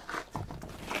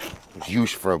 It's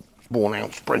used for a worn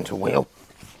out sprinter wheel.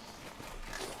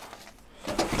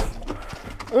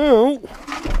 Oh!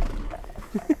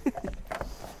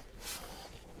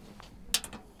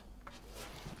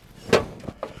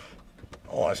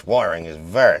 Oh, this wiring is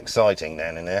very exciting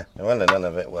down in here. Well, none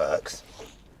of it works.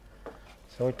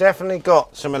 So we've definitely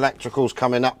got some electricals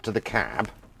coming up to the cab.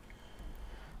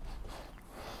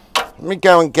 Let me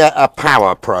go and get a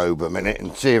power probe a minute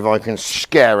and see if I can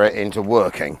scare it into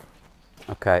working.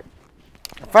 Okay.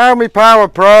 I found me power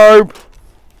probe!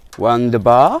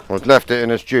 Wonderbar. I've left it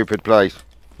in a stupid place.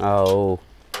 Oh.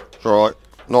 It's alright.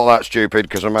 Not that stupid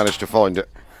because I managed to find it.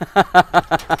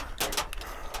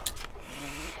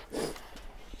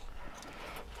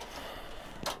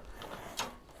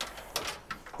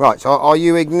 Right, so are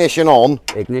you ignition on?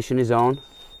 Ignition is on.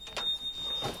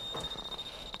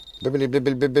 I don't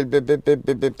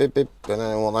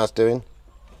know what that's doing.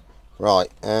 Right,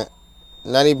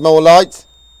 any more lights?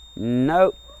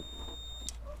 Nope.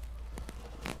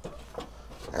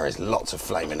 There is lots of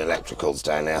flaming electricals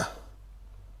down there.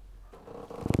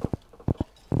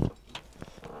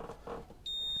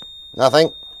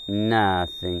 Nothing?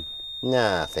 Nothing.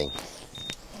 Nothing.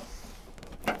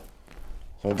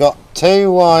 So we've got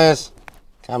two wires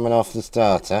coming off the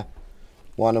starter,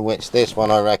 one of which, this one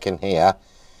I reckon here,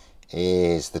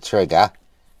 is the trigger.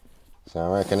 So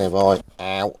I reckon if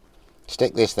I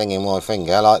stick this thing in my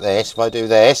finger like this, if I do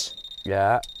this,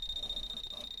 Yeah.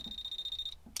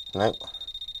 nope.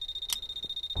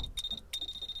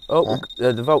 Oh,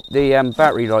 the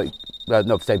battery light,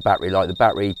 not say battery light, the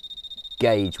battery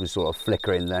gauge was sort of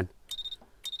flickering then.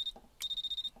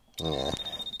 Yeah.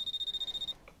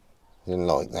 Didn't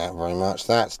like that very much.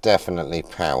 That's definitely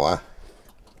power.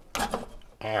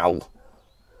 Ow.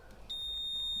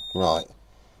 Right.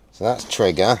 So that's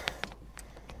trigger.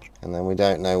 And then we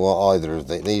don't know what either of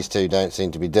these two don't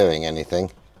seem to be doing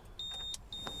anything.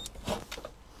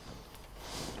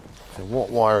 So what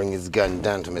wiring is going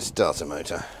down to my starter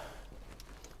motor?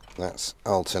 That's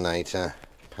alternator,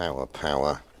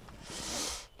 power.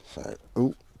 So,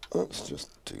 ooh, let's just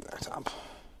do that up.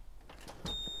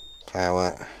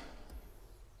 Power.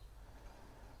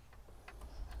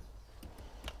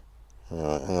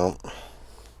 Right, hang on.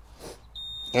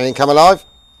 Anything come alive?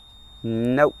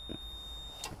 Nope.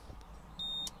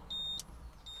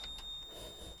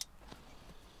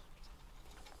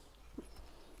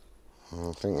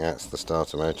 I think that's the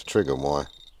starter motor trigger wire,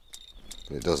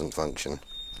 but it doesn't function.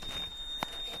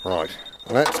 Right,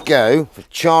 let's go for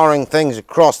charring things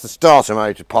across the starter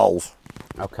motor poles.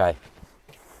 Okay.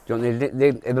 Do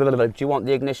you want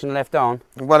the ignition left on?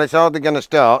 Well, it's hardly going to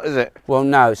start, is it? Well,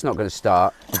 no, it's not going to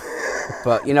start.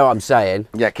 But you know what I'm saying.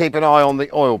 Yeah, keep an eye on the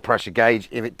oil pressure gauge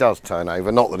if it does turn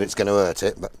over. Not that it's going to hurt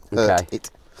it, but hurt it.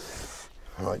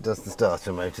 Right, does the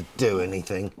starter motor do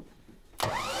anything?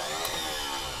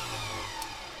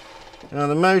 Now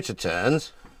the motor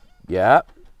turns. Yeah.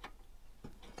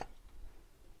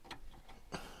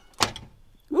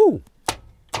 Ooh.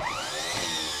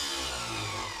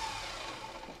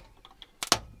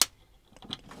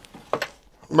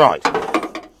 Right.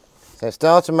 So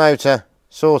starter motor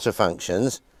sort of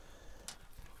functions,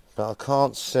 but I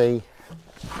can't see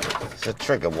the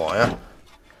trigger wire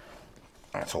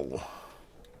at all.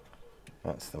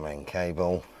 That's the main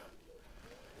cable.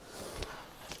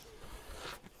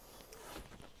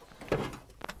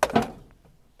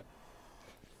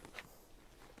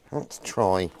 Let's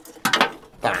try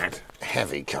that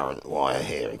heavy current wire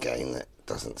here again that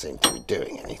doesn't seem to be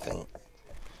doing anything.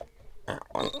 That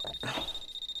one.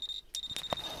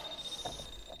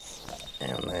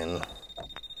 And then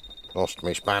lost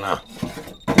my spanner.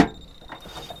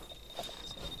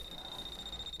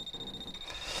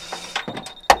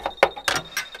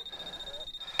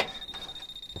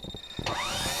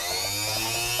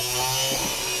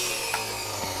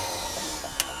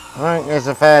 I think there's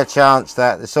a fair chance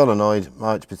that the solenoid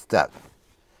might be stuck.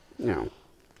 Yeah.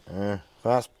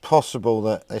 That's possible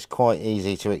that it's quite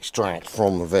easy to extract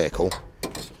from the vehicle.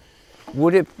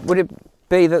 Would it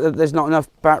be that there's not enough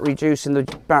battery juice in the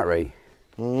battery?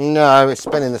 No, it's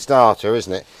spinning the starter,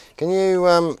 isn't it? Can you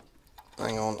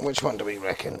hang on, which one do we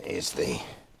reckon is the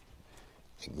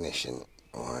ignition?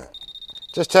 All right.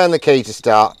 Just turn the key to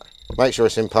start. Make sure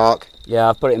it's in park. Yeah,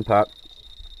 I've put it in park.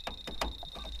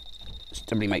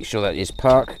 Somebody make sure that is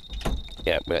park.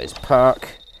 Yeah, that is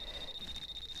park.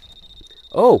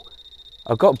 Oh,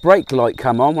 I've got brake light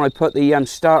come on when I put the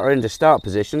starter into start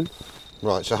position.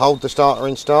 Right, so hold the starter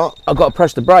in start. I've got to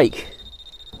press the brake.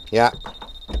 Yeah.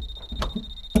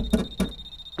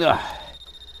 Ugh.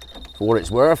 For what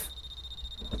it's worth.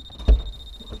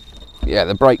 Yeah,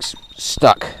 the brake's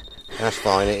stuck. That's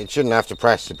fine. It shouldn't have to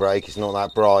press the brake. It's not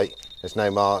that bright. There's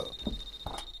no mark.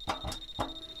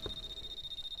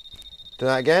 Do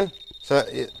that again. So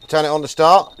turn it on to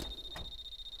start.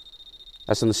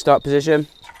 That's on the start position.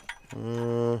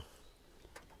 Oh,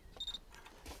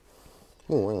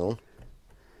 hang on.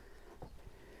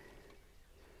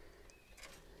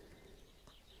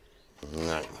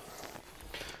 No.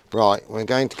 Right, we're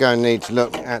going to go and need to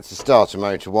look at the starter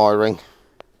motor wiring,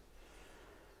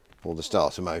 or the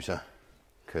starter motor,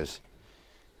 because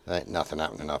there ain't nothing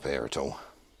happening up here at all.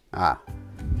 Ah.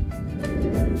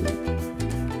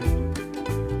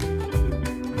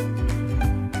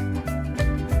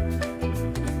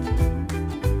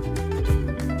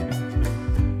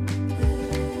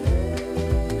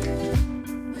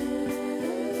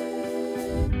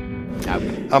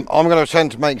 I'm going to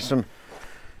attempt to make some.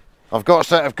 I've got a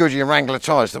set of Goodyear Wrangler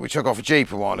tyres that we took off a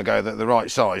Jeep a while ago that are the right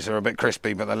size. They're a bit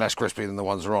crispy, but they're less crispy than the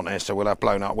ones that are on here, so we'll have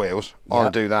blown up wheels. Yep. I'll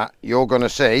do that. You're going to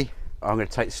see. I'm going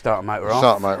to take the starter motor off.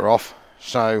 Starter motor off.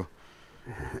 So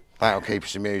that'll keep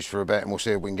us amused for a bit, and we'll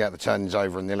see if we can get the turnings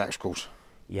over and the electricals.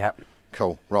 Yep.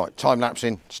 Cool. Right, time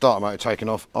lapsing, starter motor taken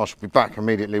off. I shall be back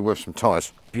immediately with some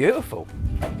tyres. Beautiful.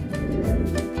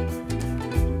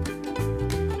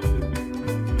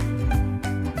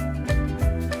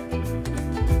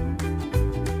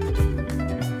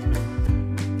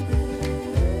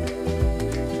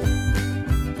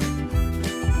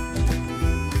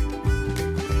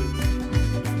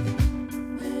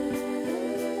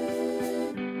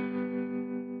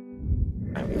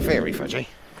 Very fudgy.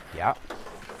 Yeah.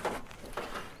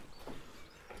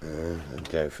 And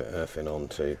go for earthing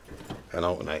onto an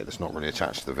alternator that's not really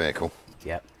attached to the vehicle.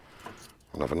 Yep.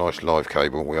 We'll have a nice live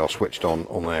cable. We are switched on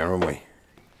there, aren't we?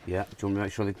 Yeah. Do you want me to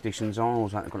make sure the ignition's on, or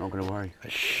is that not going to worry?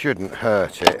 It shouldn't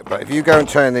hurt it, but if you go and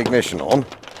turn the ignition on,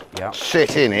 yeah,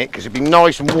 sit in it, because it'd be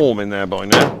nice and warm in there by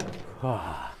now.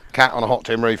 Cat on a hot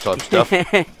tin roof type stuff.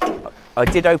 I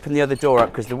did open the other door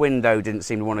up because the window didn't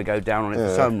seem to want to go down on it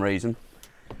for some reason.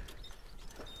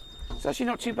 It's actually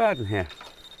not too bad in here.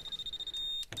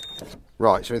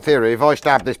 Right, so in theory, if I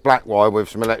stab this black wire with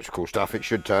some electrical stuff, it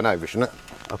should turn over, shouldn't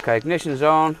it? Okay, ignition's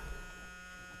on.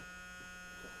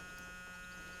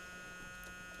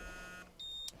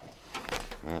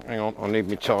 Hang on, I need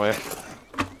my tyre.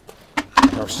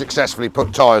 I've successfully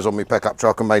put tyres on my pickup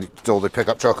truck and made it, or the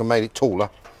pickup truck and made it taller.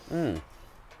 So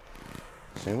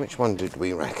which one did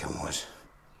we reckon was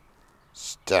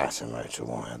starter motor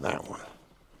wire? That one.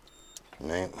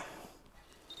 No.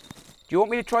 Do you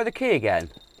want me to try the key again?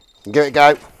 Give it a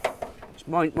go. Just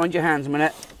mind your hands a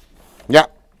minute. Yeah.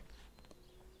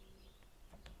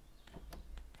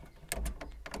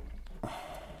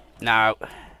 No.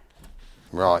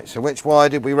 Right, so which wire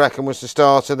did we reckon was the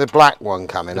starter? The black one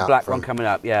coming up. The black one coming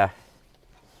up, yeah.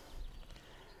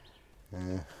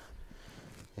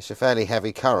 It's a fairly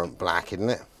heavy current black, isn't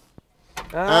it?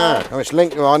 Oh, it's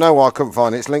linked to, I know why I couldn't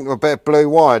find it. It's linked to a bit of blue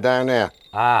wire down there.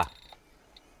 Ah.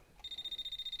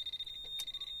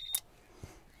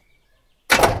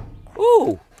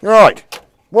 Ooh. Right,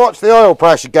 what's the oil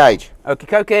pressure gauge? Okie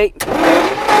dokie.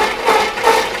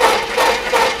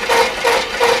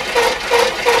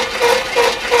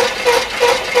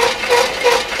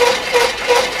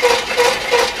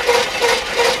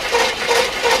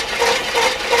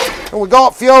 And we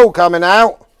got fuel coming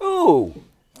out. Ooh.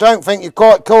 Don't think you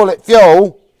quite call it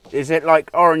fuel. Is it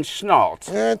like orange snot?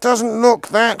 Yeah, it doesn't look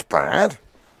that bad.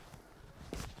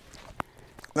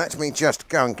 Let me just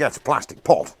go and get a plastic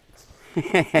pot.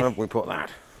 Where have we put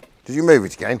that? Did you move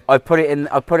it again? I put it in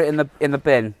the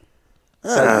bin.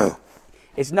 Oh.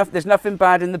 So there's nothing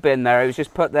bad in the bin there. It was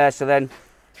just put there so then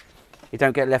you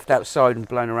don't get left outside and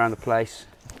blown around the place.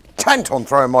 Tent on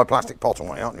throwing my plastic pot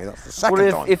away, aren't you? That's the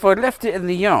second time. If I'd left it in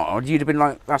the yard, you'd have been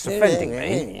like, that's offending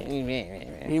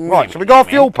me. Right, so we got a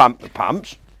fuel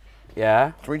pumps.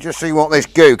 Yeah. So we just see what this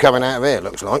goo coming out of here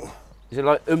looks like. Is it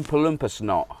like Oompa Loompa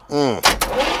snot?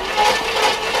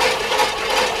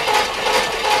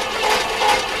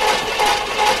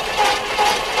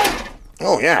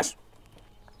 Oh, yes.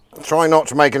 Try not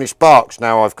to make any sparks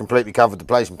now I've completely covered the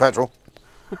place in petrol.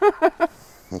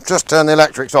 Just turn the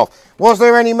electrics off. Was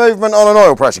there any movement on an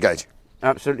oil pressure gauge?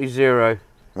 Absolutely zero.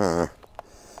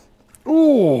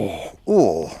 Ooh.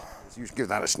 So you should give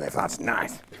that a sniff. That's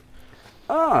nice.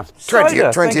 Ah,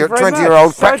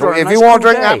 20-year-old petrol. If you want to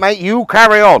drink that, mate, you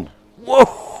carry on.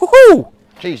 Whoa!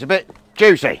 Geez, a bit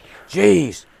juicy.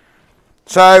 Jeez.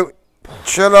 So,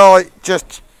 shall I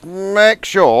just make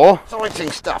sure?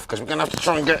 Exciting stuff, because we're going to have to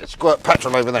try and squirt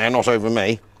petrol over there, not over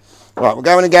me. Right, we're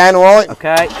going again, all right?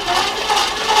 Okay.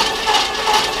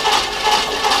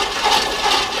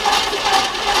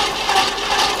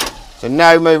 So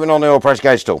no movement on the oil pressure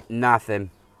gauge at all?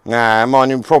 Nothing. Nah,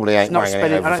 mine probably ain't It's not banging it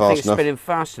spinning. over I don't fast think it's enough. spinning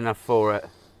fast enough for it.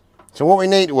 So what we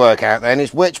need to work out then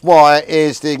is which wire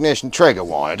is the ignition trigger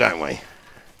wire, don't we?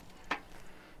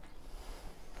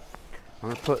 I'm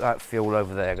going to put that fuel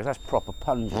over there because that's proper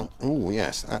pungent. Oh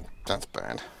yes, that's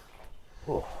bad.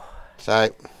 Oh,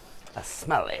 So I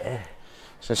smell it.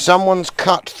 So someone's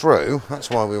cut through,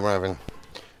 that's why we were having,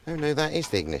 oh no, that is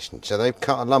the ignition. So they've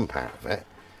cut a lump out of it.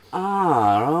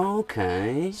 Ah,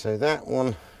 okay. So that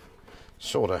one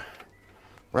sort of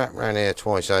wrapped round here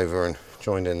twice over and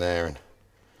joined in there. And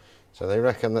so they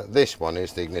reckon that this one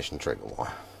is the ignition trigger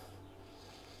wire.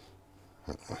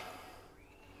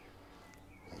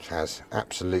 Which has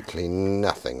absolutely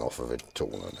nothing off of it at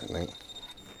all, I don't think.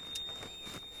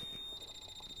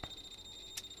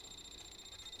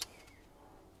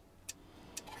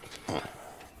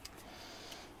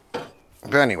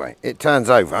 But anyway, it turns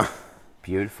over.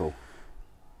 Beautiful.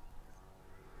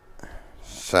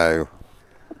 So,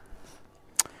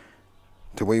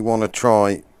 do we want to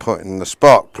try putting the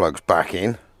spark plugs back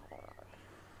in?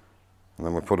 And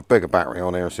then we'll put a bigger battery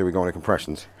on here and see if we got any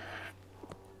compressions.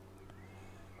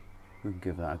 We'll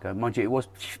give that a go. Mind you, it was...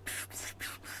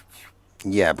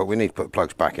 Yeah, but we need to put the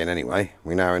plugs back in anyway.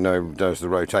 We now know there's the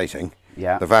rotating.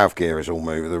 Yeah. The valve gear is all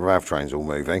moving, the valve train's all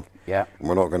moving. Yeah. And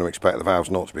we're not going to expect the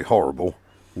valves not to be horrible.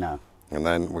 No. And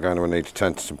then we're going to need to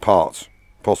tend to some parts,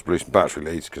 possibly some battery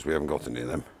leads because we haven't got any of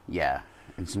them. Yeah.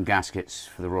 And some gaskets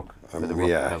for the rock,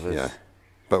 covers. Yeah.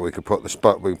 But we could put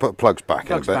we can put plugs back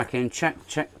in a bit. Plugs back in. Check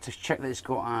that it's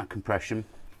got compression.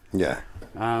 Yeah.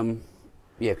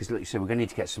 Yeah, because like you said, we're going to need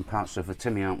to get some parts for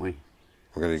Timmy, aren't we?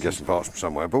 We're going to get some parts from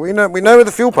somewhere, but we know where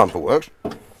the fuel pumper works.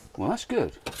 Well, that's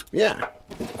good. Yeah.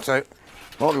 So,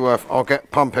 might be worth. I'll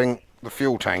get pumping the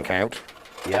fuel tank out.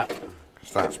 Yeah.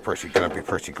 Because that's going to be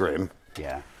pretty grim.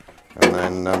 Yeah. And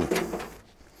then.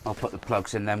 I'll put the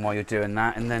plugs in then while you're doing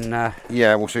that, and then.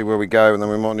 Yeah, we'll see where we go, and then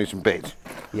we might need some bits.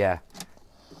 Yeah.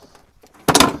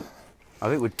 I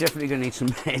think we're definitely going to need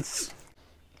some bits.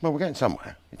 Well, we're getting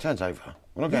somewhere. It turns over.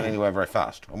 We're not getting anywhere very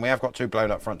fast, and we have got 2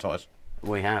 blown up front tyres.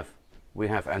 We have,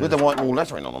 and with the white wall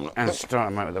lettering on them. And a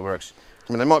starter motor that works.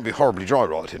 I mean, they might be horribly dry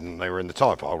rotted, and they were in the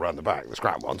tyre pile round the back, the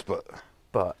scrap ones, but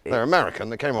they're American.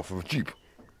 They came off of a Jeep.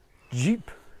 Jeep?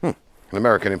 An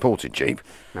American imported Jeep.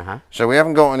 Uh-huh. So we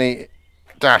haven't got any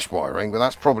dash wiring, but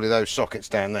that's probably those sockets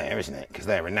down there, isn't it? Because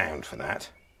they're renowned for that.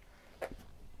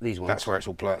 These ones. That's where it's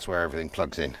all. That's where everything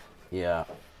plugs in. Yeah.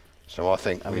 So I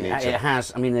think we need to. It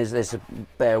has. I mean, there's a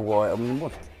bare wire. I mean,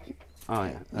 what? Oh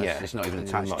yeah. It's not even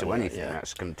attached to anything. Yeah.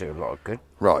 That's going to do a lot of good.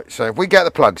 Right. So if we get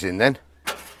the plugs in, then,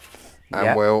 and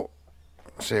Yeah. we'll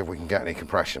see if we can get any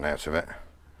compression out of it.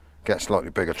 Get a slightly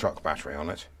bigger truck battery on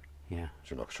it. Yeah.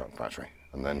 So like a truck battery,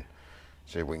 and then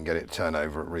see if we can get it to turn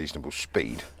over at reasonable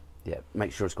speed. Yeah.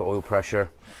 Make sure it's got oil pressure.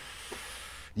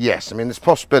 Yes. I mean, there's a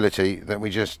possibility that we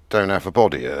just don't have a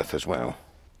body earth as well.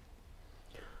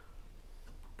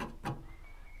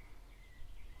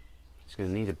 It's going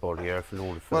to need a body earth in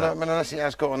order for Well, that. I mean, unless it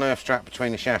has got an earth strap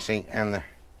between the chassis and the. I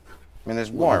mean,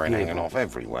 there's wiring hanging off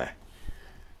everywhere.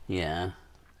 Yeah.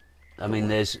 I mean,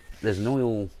 there's an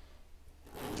oil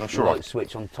light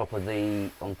switch on top of the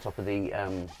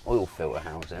oil filter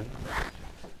housing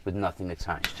with nothing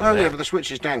attached to it. Oh yeah, but the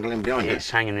switch is dangling behind it. It's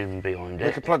hanging in behind We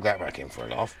it. could plug that back in for a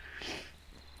laugh.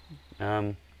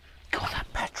 God, that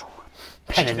petrol.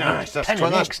 Nice.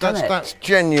 That's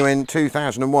genuine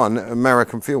 2001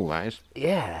 American fuel, that is.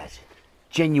 Yeah,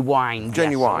 genuine.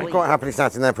 Genuine. Quite happily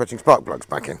starting there putting spark plugs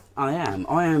back in. I am.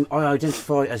 I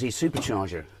identify as a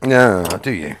supercharger. No,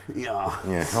 do you? Yeah.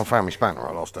 Yeah, I found my spanner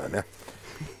I lost earlier.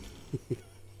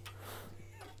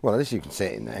 Well, at least you can see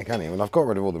it in there, can't you? And I've got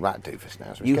rid of all the rat doofus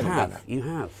now, so it's getting better. You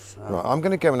have. Right, I'm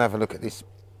going to go and have a look at this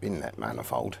inlet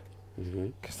manifold.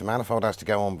 Because the manifold has to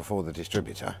go on before the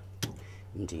distributor.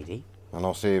 Indeedy. And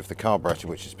I'll see if the carburetor,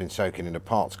 which has been soaking in a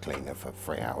parts cleaner for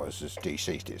 3 hours, has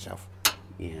de-seized itself.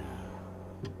 Yeah.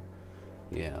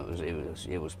 Yeah,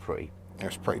 it was pretty. It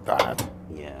was pretty bad.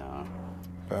 Yeah.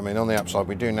 But I mean, on the upside,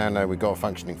 we do now know we've got a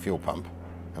functioning fuel pump.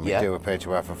 And we do appear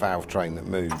to have a valve train that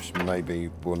moves. Maybe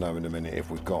we'll know in a minute if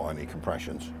we've got any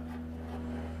compressions.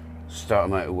 Starter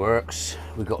motor works.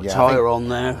 We've got a tyre on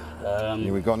there.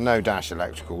 We've got no dash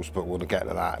electricals, but we'll get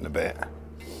to that in a bit.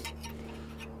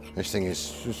 This thing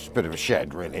is just a bit of a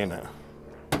shed, really, isn't it?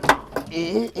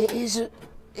 It is.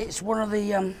 It's one of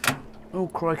the. Oh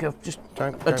crikey! I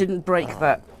Don't didn't break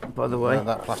that, by the way. No,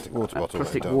 that plastic water bottle.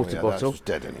 Plastic water bottle. That's just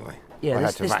dead anyway. Yeah, I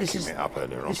had to vacuum it up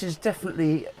earlier on. This is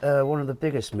definitely one of the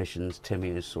biggest missions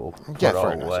Timmy has sort of Yeah, put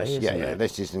very our nice. way, isn't it?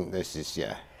 This is.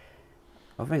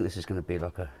 I think this is going to be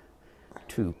like a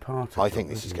Two-parter. I think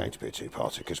this is going to be a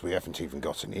two-parter because we haven't even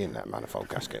got any inlet manifold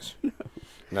gaskets. No.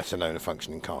 Let alone a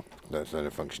functioning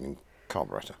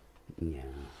carburetor. Yeah.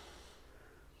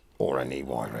 Or any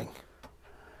wiring.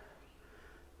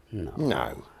 No.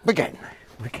 No. We're getting there.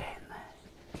 We're getting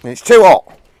there. It's too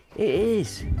hot. It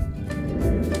is.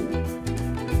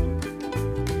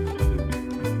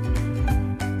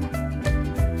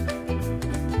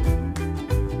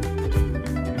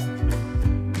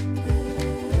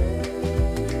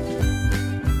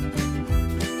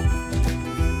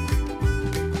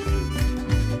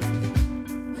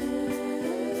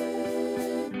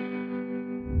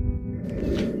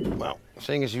 Well,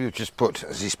 seeing as you've just put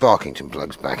the Sparkington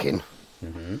plugs back in,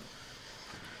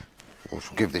 we'll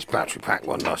give this battery pack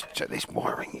one last check. This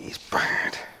wiring is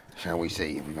bad. Shall we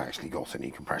see if we've actually got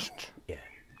any compressions? Yeah.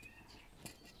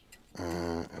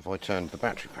 Have I turned the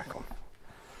battery pack on?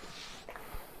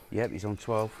 Yep, he's on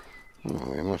 12.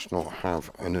 Oh, we must not have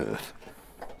an earth.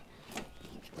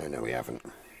 Oh, no, we haven't.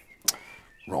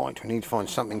 Right, we need to find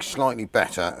something slightly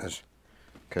better,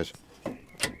 because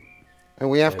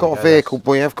we have got a vehicle.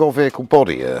 We have got a vehicle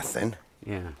body earth then.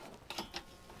 Yeah.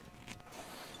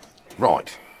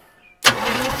 Right.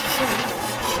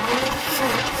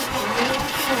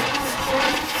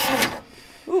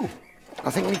 Ooh.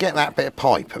 I think we get that bit of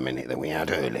pipe a minute that we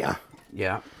had earlier.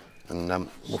 Yeah. And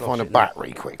we'll find a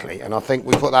battery quickly. And I think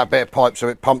we put that bit of pipe so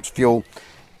it pumps fuel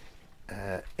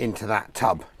into that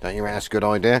tub. Don't you think that's a good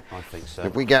idea? I think so.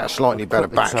 If we get a slightly better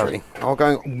battery, I'll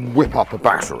go and whip up a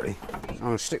battery. I'm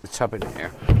going to stick the tub in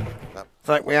here. In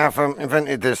fact, we have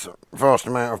invented this vast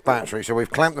amount of battery. So we've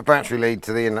clamped the battery lead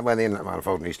to the inlet where the inlet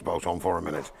manifold needs to bolt on for a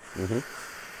minute.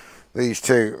 These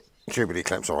two tubular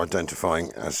clamps are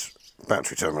identifying as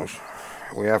battery terminals.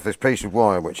 We have this piece of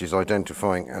wire which is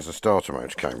identifying as a starter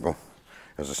motor cable,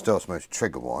 as a starter motor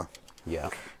trigger wire. Yeah.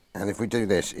 And if we do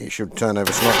this, it should turn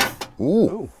over slightly. Ooh.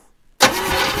 Ooh.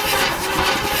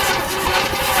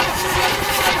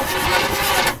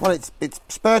 Well, it's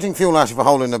spurting fuel out of a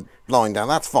hole in the line down.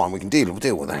 That's fine. We can deal with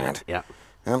that. Yeah.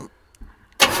 There's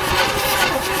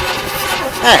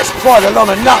quite a lot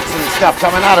of nuts and stuff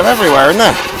coming out of everywhere, isn't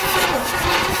there?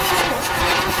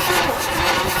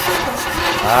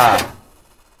 Ah.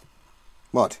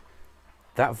 What?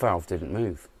 That valve didn't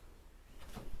move.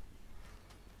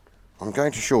 I'm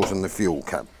going to shorten the fuel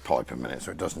cap pipe a minute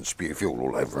so it doesn't spew fuel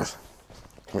all over us.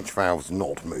 Which valve's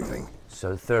not moving?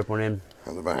 So the third one in.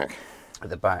 At the back. At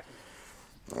the back.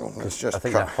 Oh, let's just I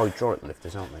think they're hydraulic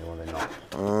lifters, aren't they, or they're not?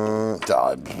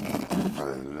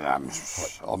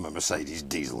 I'm a Mercedes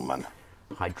diesel man.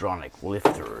 Hydraulic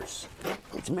lifters.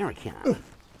 It's American.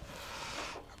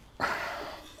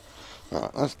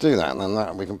 Right, let's do that, and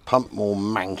then we can pump more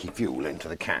manky fuel into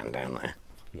the can down there.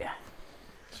 Yeah.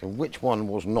 So which one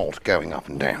was not going up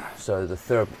and down? So the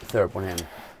third one in.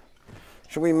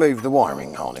 Shall we move the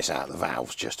wiring harness out of the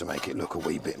valves just to make it look a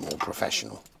wee bit more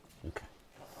professional? Okay.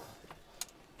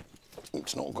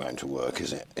 It's not going to work,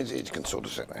 is it? It can sort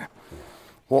of sit there.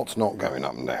 What's not going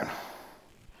up and down?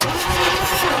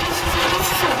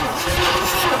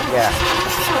 Yeah.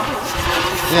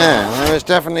 Yeah, there's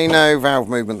definitely no valve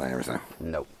movement there, is there?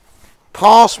 Nope.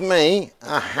 Pass me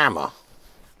a hammer.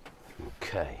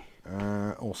 Okay.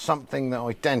 Or something that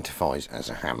identifies as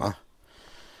a hammer.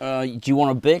 Do you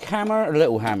want a big hammer or a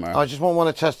little hammer? I just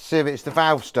want to test to see if it's the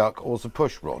valve stuck or the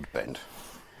push rod bent.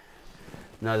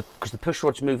 No, because the push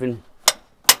rod's moving.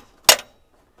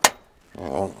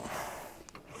 Oh.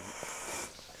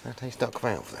 Is that a stuck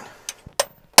valve then?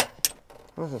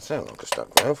 Doesn't sound like a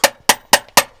stuck valve.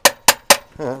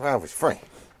 Oh, that valve is free.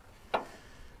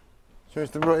 So is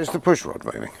the push rod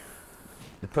moving?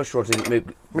 The push rod didn't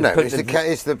move. No,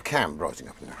 it's the cam rising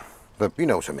up and down. You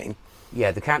know what I mean?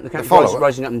 Yeah, the cam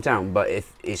rising up and down, but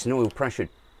if it's an oil pressured.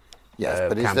 Yes,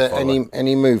 but is there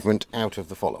any movement out of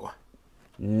the follower?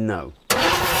 No.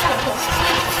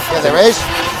 Yeah, there is.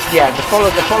 Yeah, the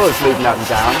follower's moving up and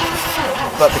down,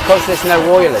 but because there's no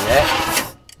oil in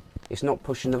it, it's not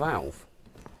pushing the valve.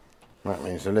 That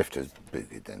means the lifter's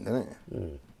booted then, doesn't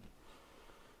it?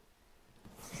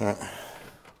 So,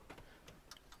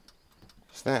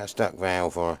 is that a stuck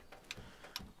valve or?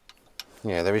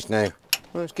 Yeah, there is no.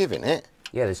 Well, it's giving it.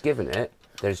 Yeah, there's giving it.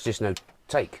 There's just no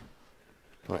take.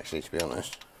 Well, actually, to be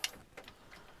honest,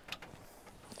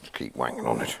 just keep wanging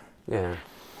on it. Yeah.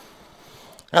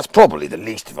 That's probably the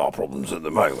least of our problems at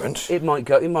the moment. It might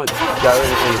go. It might go in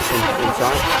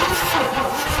time.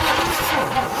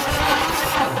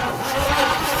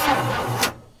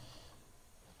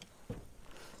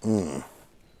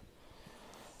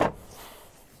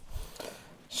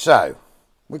 So,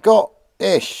 we've got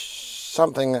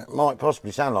something that might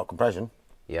possibly sound like compression.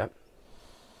 Yeah.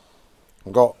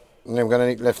 And then we're going to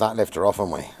need to lift that lifter off,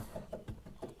 aren't we?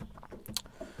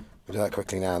 We'll do that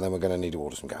quickly now, and then we're going to need to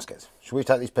order some gaskets. Should we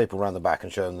take these people around the back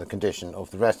and show them the condition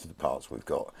of the rest of the parts we've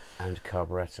got? And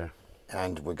carburettor.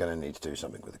 And we're going to need to do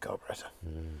something with the carburettor.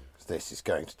 This is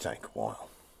going to take a while.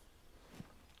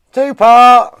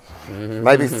 2-part!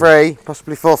 Maybe 3,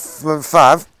 possibly 4,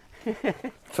 5.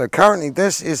 So currently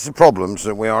this is the problems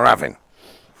that we are having.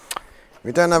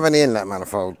 We don't have any inlet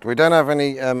manifold. We don't have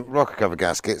any rocker cover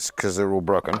gaskets because they're all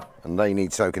broken and they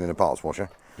need soaking in a parts washer.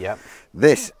 Yep.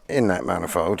 This inlet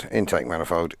manifold, intake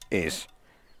manifold, is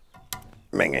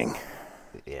minging.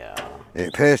 Yeah. It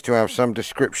appears to have some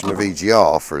description of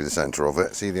EGR through the centre of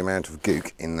it. See the amount of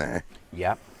gook in there.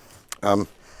 Yep.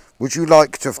 Would you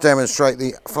like to demonstrate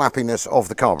the flappiness of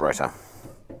the carburettor?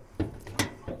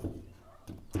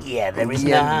 Yeah, there is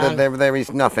there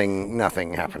is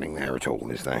nothing happening there at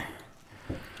all, is there?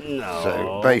 No.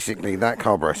 So basically that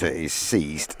carburettor is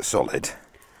seized solid.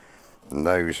 And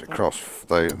those across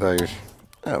those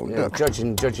oh yeah, look.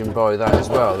 Judging by that as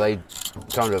well, they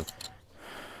kind of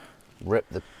rip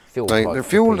the fuel pipe.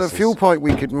 The fuel pipe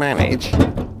we could manage.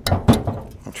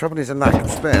 The trouble is a lack of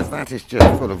spares. That is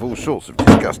just full of all sorts of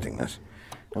disgustingness.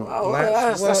 Oh,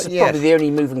 that's probably the only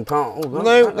moving part. Oh,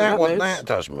 no, that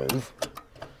does move.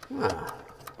 Ah.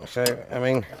 So, I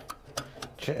mean,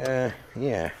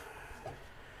 yeah.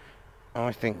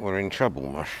 I think we're in trouble,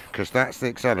 Mush, because that's the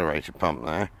accelerator pump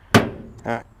there.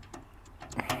 That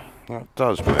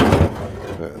does move.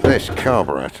 But this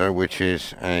carburettor, which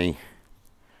is a...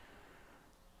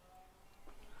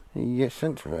 Yes,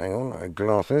 centre, hang on,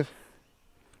 glasses.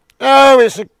 Oh,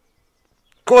 it's a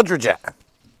quadrajet.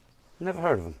 Never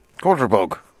heard of them.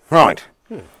 Quadrabog. Right.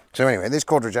 So anyway, this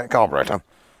quadrajet carburettor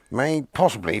may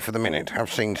possibly, for the minute,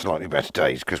 have seen slightly better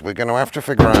days, because we're going to have to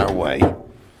figure out a way.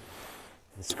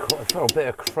 There's quite a bit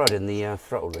of crud in the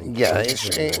throttle ring. Yeah,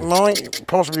 it might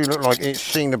possibly look like it's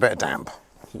seen a bit of damp.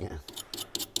 Yeah.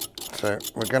 So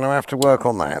we're going to have to work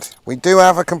on that. We do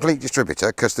have a complete distributor,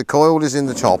 because the coil is in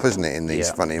the top, isn't it, in these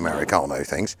funny Americano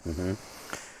things.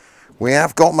 We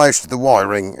have got most of the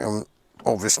wiring, and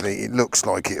obviously it looks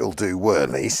like it'll do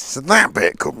whirlies, so that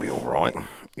bit could be all right.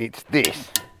 It's this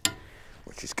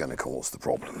which is going to cause the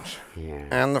problems. Yeah.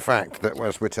 And the fact that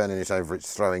as we're turning this over,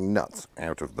 it's throwing nuts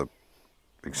out of the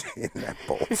inlet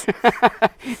bolts.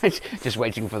 Just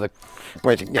waiting for the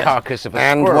yes. carcass of a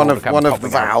and squirrel one of the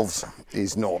out. valves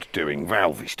is not doing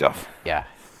valvey stuff. Yeah.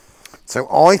 So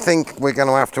I think we're going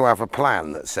to have a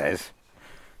plan that says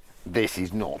this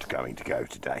is not going to go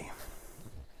today.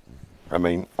 I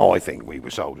mean, I think we were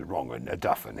soldered wrong in a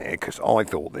duffin here, because I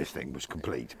thought this thing was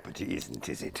complete, but it isn't,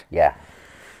 is it? Yeah.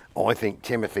 I think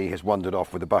Timothy has wandered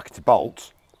off with a bucket of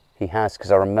bolts. He has,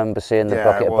 because I remember seeing the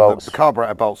bucket of bolts. The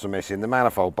carburettor bolts are missing, the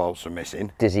manifold bolts are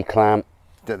missing. Dizzy clamp.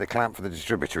 The clamp for the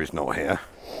distributor is not here.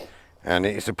 And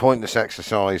it's a pointless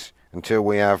exercise until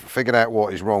we have figured out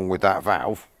what is wrong with that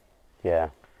valve. Yeah.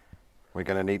 We're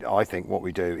going to need, I think what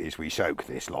we do is we soak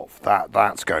this lot.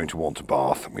 That's going to want a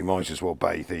bath. We might as well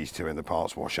bathe these two in the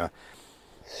parts washer.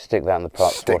 Stick that in the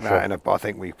parts washer. That in I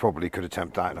think we probably could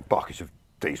attempt that in a bucket of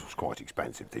diesel's quite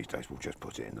expensive these days. We'll just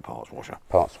put it in the parts washer.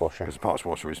 Parts washer. Because the parts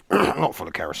washer is not full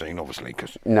of kerosene, obviously.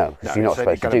 Cause, no, you're not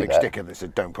supposed to do that. Got a big sticker that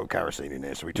said don't put kerosene in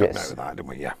there, so we took note of that, didn't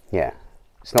we? Yeah. Yeah.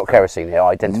 It's not kerosene here.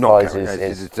 Identifies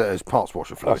as parts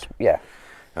washer fluid. Yeah.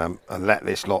 And let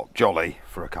this lot jolly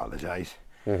for a couple of days.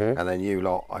 And then you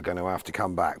lot are going to have to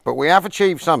come back. But we have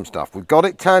achieved some stuff. We've got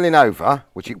it turning over,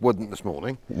 which it wouldn't this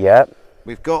morning. Yep.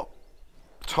 We've got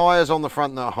tyres on the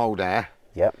front that hold air.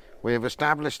 Yep. We have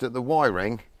established that the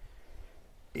wiring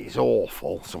is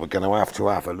awful, so we're going to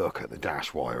have a look at the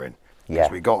dash wiring.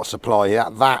 Yeah. We've got to supply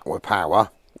that with power.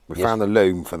 We found the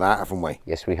loom for that, haven't we?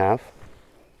 Yes, we have.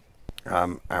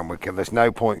 And there's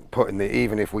no point putting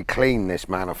even if we clean this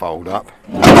manifold up.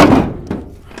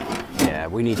 Yeah,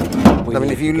 we need.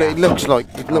 It looks like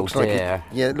it looks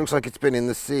like it's been in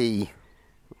the sea.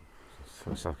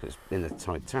 Looks like it's in the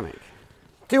Titanic.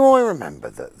 Do I remember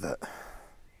that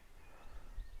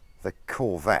the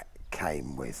Corvette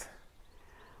came with?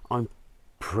 I'm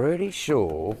pretty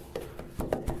sure.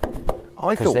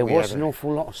 I thought there was an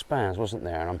awful lot of spares, wasn't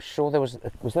there? And I'm sure there was.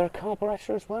 Was there a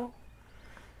carburettor as well?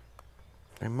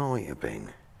 There might have been.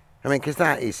 I mean, because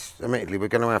that is, admittedly, we're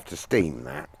going to have to steam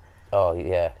that. Oh,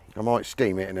 yeah. I might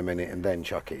steam it in a minute and then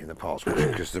chuck it in the parts washer,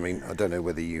 because, I mean, I don't know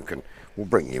whether you can... We'll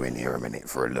bring you in here a minute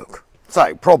for a look.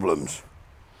 So, problems.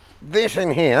 This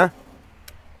in here,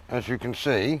 as you can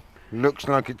see, looks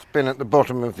like it's been at the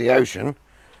bottom of the ocean.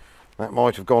 That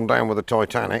might have gone down with the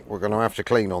Titanic. We're going to have to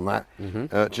clean on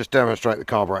that. Just demonstrate the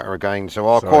carburettor again. So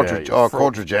our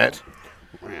quadrajet...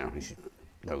 Wow,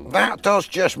 No. That does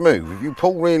just move. If you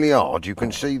pull really hard, you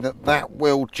can see that that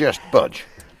will just budge.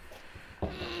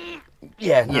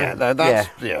 Yeah, no,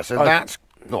 yeah, so that's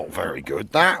not very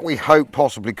good. That we hope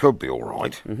possibly could be all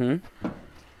right. And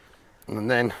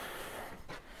then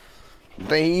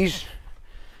these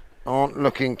aren't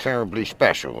looking terribly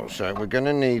special, so we're going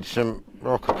to need some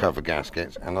rocker cover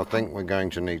gaskets, and I think we're going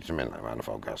to need some inlet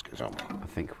manifold gaskets, aren't we? I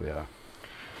think we are.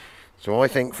 So I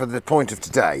think for the point of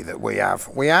today that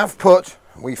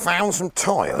we found some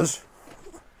tyres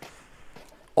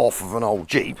off of an old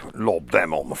Jeep, lobbed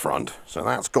them on the front, so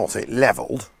that's got it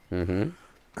levelled. And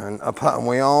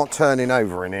we are turning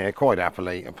over in here quite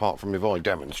happily, apart from if I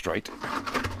demonstrate.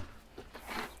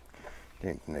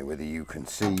 Don't know whether you can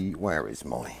see, where is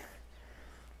my,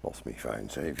 lost my phone.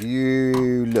 So if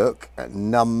you look at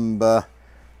number,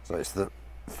 so it's the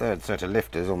third set of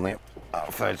lifters on the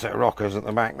third set of rockers at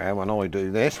the back there when I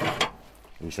do this.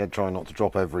 He said try not to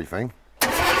drop everything.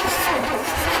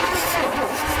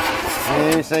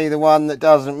 You see the one that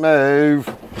doesn't move?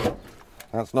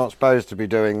 That's not supposed to be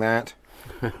doing that.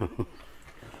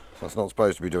 That's not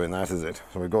supposed to be doing that, is it?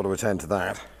 So we've got to attend to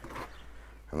that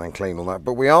and then clean all that.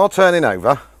 But we are turning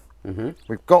over.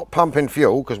 We've got pumping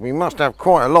fuel because we must have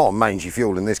quite a lot of mangy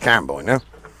fuel in this can by now.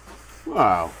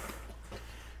 Wow.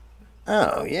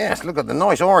 Oh yes, look at the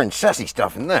nice orange sassy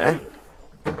stuff in there.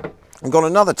 We've got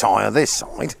another tyre this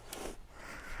side.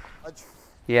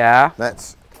 Yeah.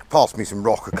 Let's pass me some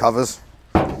rocker covers.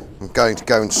 I'm going to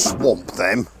go and swamp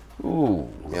them. Ooh.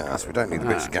 Yeah, so we don't need the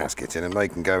bits of gasket in, and they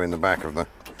can go in the back of the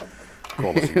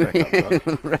quality pickup truck.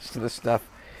 The rest of the stuff.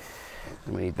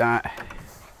 We need that.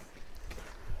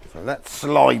 So let's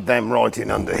slide them right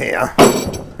in under here.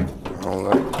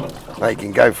 They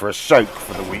can go for a soak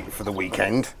for the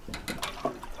weekend.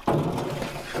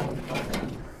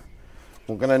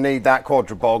 We're going to need that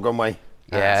quadribog, aren't we?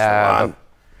 Yeah,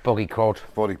 boggy quad.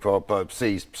 Body quad, but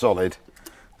C's solid.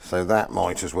 So that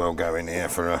might as well go in here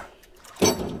for a,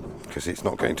 because it's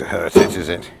not going to hurt it, is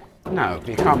it? No,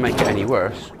 you can't make it any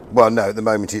worse. Well, no, at the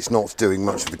moment it's not doing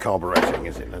much of the carburetting,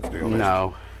 is it? Let's be honest.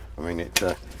 No. I mean, it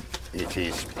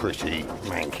is pretty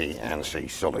manky and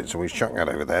C's solid, so we chuck that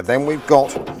over there. Then we've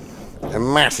got a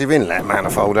massive inlet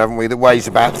manifold, haven't we, that weighs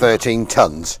about 13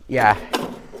 tons. Yeah.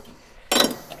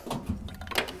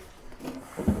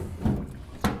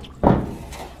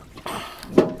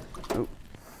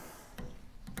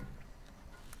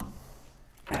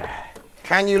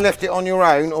 Can you lift it on your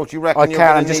own, or do you reckon I you're can.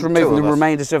 going I'm to just need removing two the of us?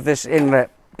 remainders of this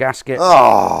inlet gasket.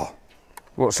 Oh,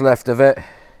 What's left of it.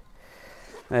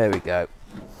 There we go.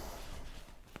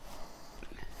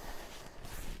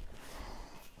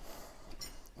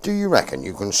 do you reckon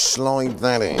you can slide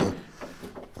that in?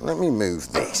 Let me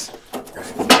move this.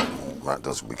 That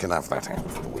does. We can have that out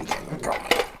for the weekend. Come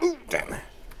on. Ooh, down there.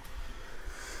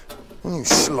 When you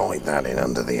slide that in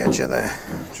under the edge of there,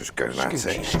 just go that's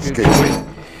it. Scooch.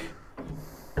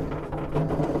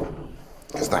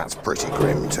 Because that's pretty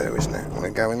grim too, isn't it? Want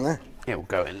it go in there? It will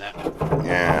go in there.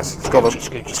 Yes, it's got a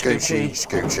Scoochy.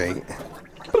 scoochy.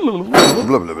 Blah,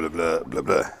 blah, blah, blah, blah,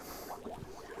 blah.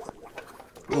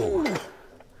 Ooh.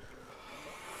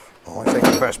 Oh, I think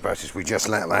the best bet is we just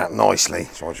let that nicely.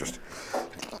 So I just,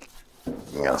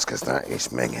 yes, because that is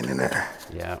minging in it.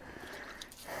 Yeah.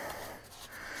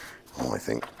 I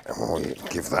think I'll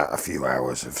give that a few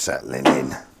hours of settling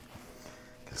in,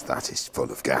 because that is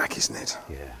full of gack, isn't it?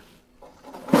 Yeah.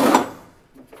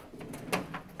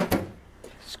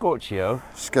 Scorchio.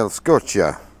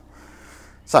 Scorchio.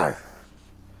 So,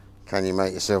 can you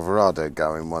make your Silverado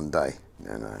go in one day?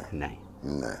 No. No.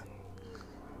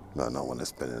 No, not when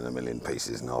it's been in a million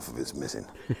pieces and half of it's missing.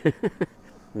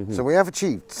 So we have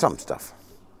achieved some stuff.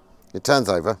 It turns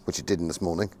over, which it didn't this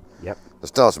morning. Yep. The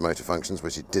starter motor functions,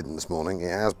 which it didn't this morning. It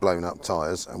has blown up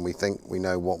tyres, and we think we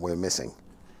know what we're missing.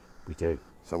 We do.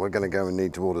 So we're going to go and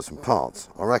need to order some parts.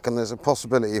 I reckon there's a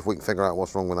possibility if we can figure out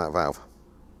what's wrong with that valve.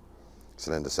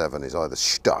 Cylinder 7 is either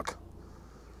stuck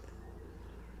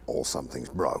or something's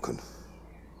broken.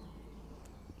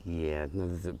 Yeah,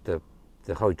 no,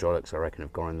 the hydraulics I reckon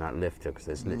have gone in that lifter, because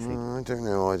there's literally... I don't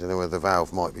know whether the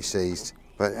valve might be seized,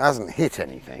 but it hasn't hit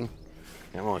anything.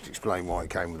 It might explain why it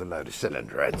came with a load of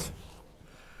cylinder heads.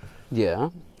 Yeah.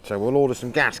 So we'll order some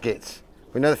gaskets.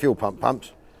 We know the fuel pump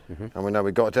pumps, and we know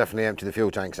we've got to definitely empty the fuel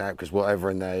tanks out, because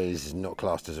whatever in there is not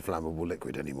classed as a flammable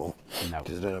liquid anymore. No.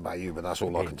 Because I don't know about you, but that's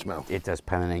all I can smell. It does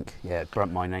pen and ink. Yeah, it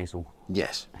grunt my nasal.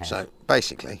 Yes. head. So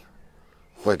basically,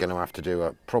 we're going to have to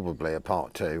do probably a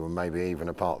part 2 and maybe even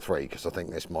a part 3, because I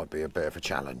think this might be a bit of a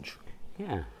challenge.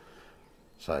 Yeah.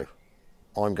 So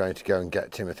I'm going to go and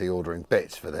get Timothy ordering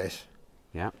bits for this.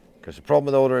 Yeah. Because the problem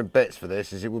with ordering bits for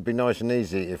this is it would be nice and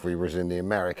easy if we was in the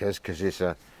Americas, because it's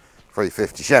a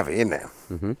 350 Chevy, isn't it?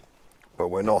 Mm-hmm. But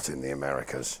we're not in the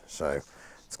Americas, so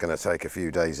it's going to take a few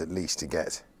days at least to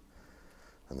get.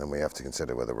 And then we have to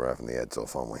consider whether we're having the heads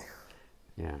off, aren't we?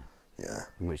 Yeah. Yeah.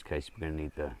 In which case we're going to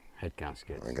need the head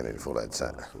gasket. We're going to need a full head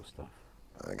set. That sort of stuff.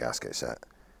 And a gasket set.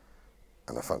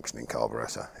 And a functioning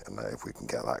carburetor. And if we can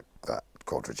get that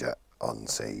quadrajet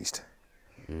unseized.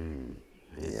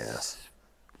 Yes.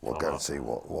 We'll go and see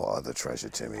what other treasure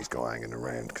Timmy's got hanging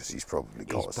around, because he's probably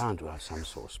got. He's bound to have some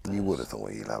sort of space. You would have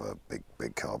thought he'd have a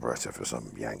big carburetor for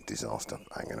some yank disaster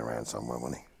hanging around somewhere,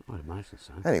 wouldn't he? I'd imagine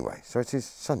so. Anyway, so it is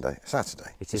Saturday. It's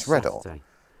red Saturday. hot.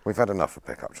 We've had enough of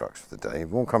pickup trucks for the day. If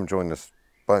you won't come join us,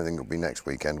 I don't think it'll be next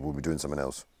weekend. We'll be doing something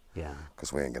else. Yeah.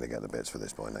 Because we ain't going to get the bits for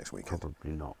this by next weekend.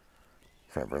 Probably not.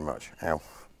 Thank you very much.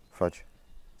 Alf, Fudge,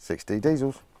 6D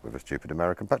diesels with a stupid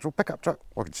American petrol pickup truck.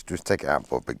 We could just take it out and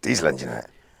put a big diesel engine in it.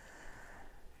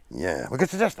 Yeah, we could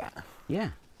suggest that. Yeah.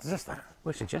 Suggest that.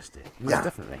 We'll suggest it. Most Yeah.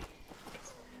 definitely.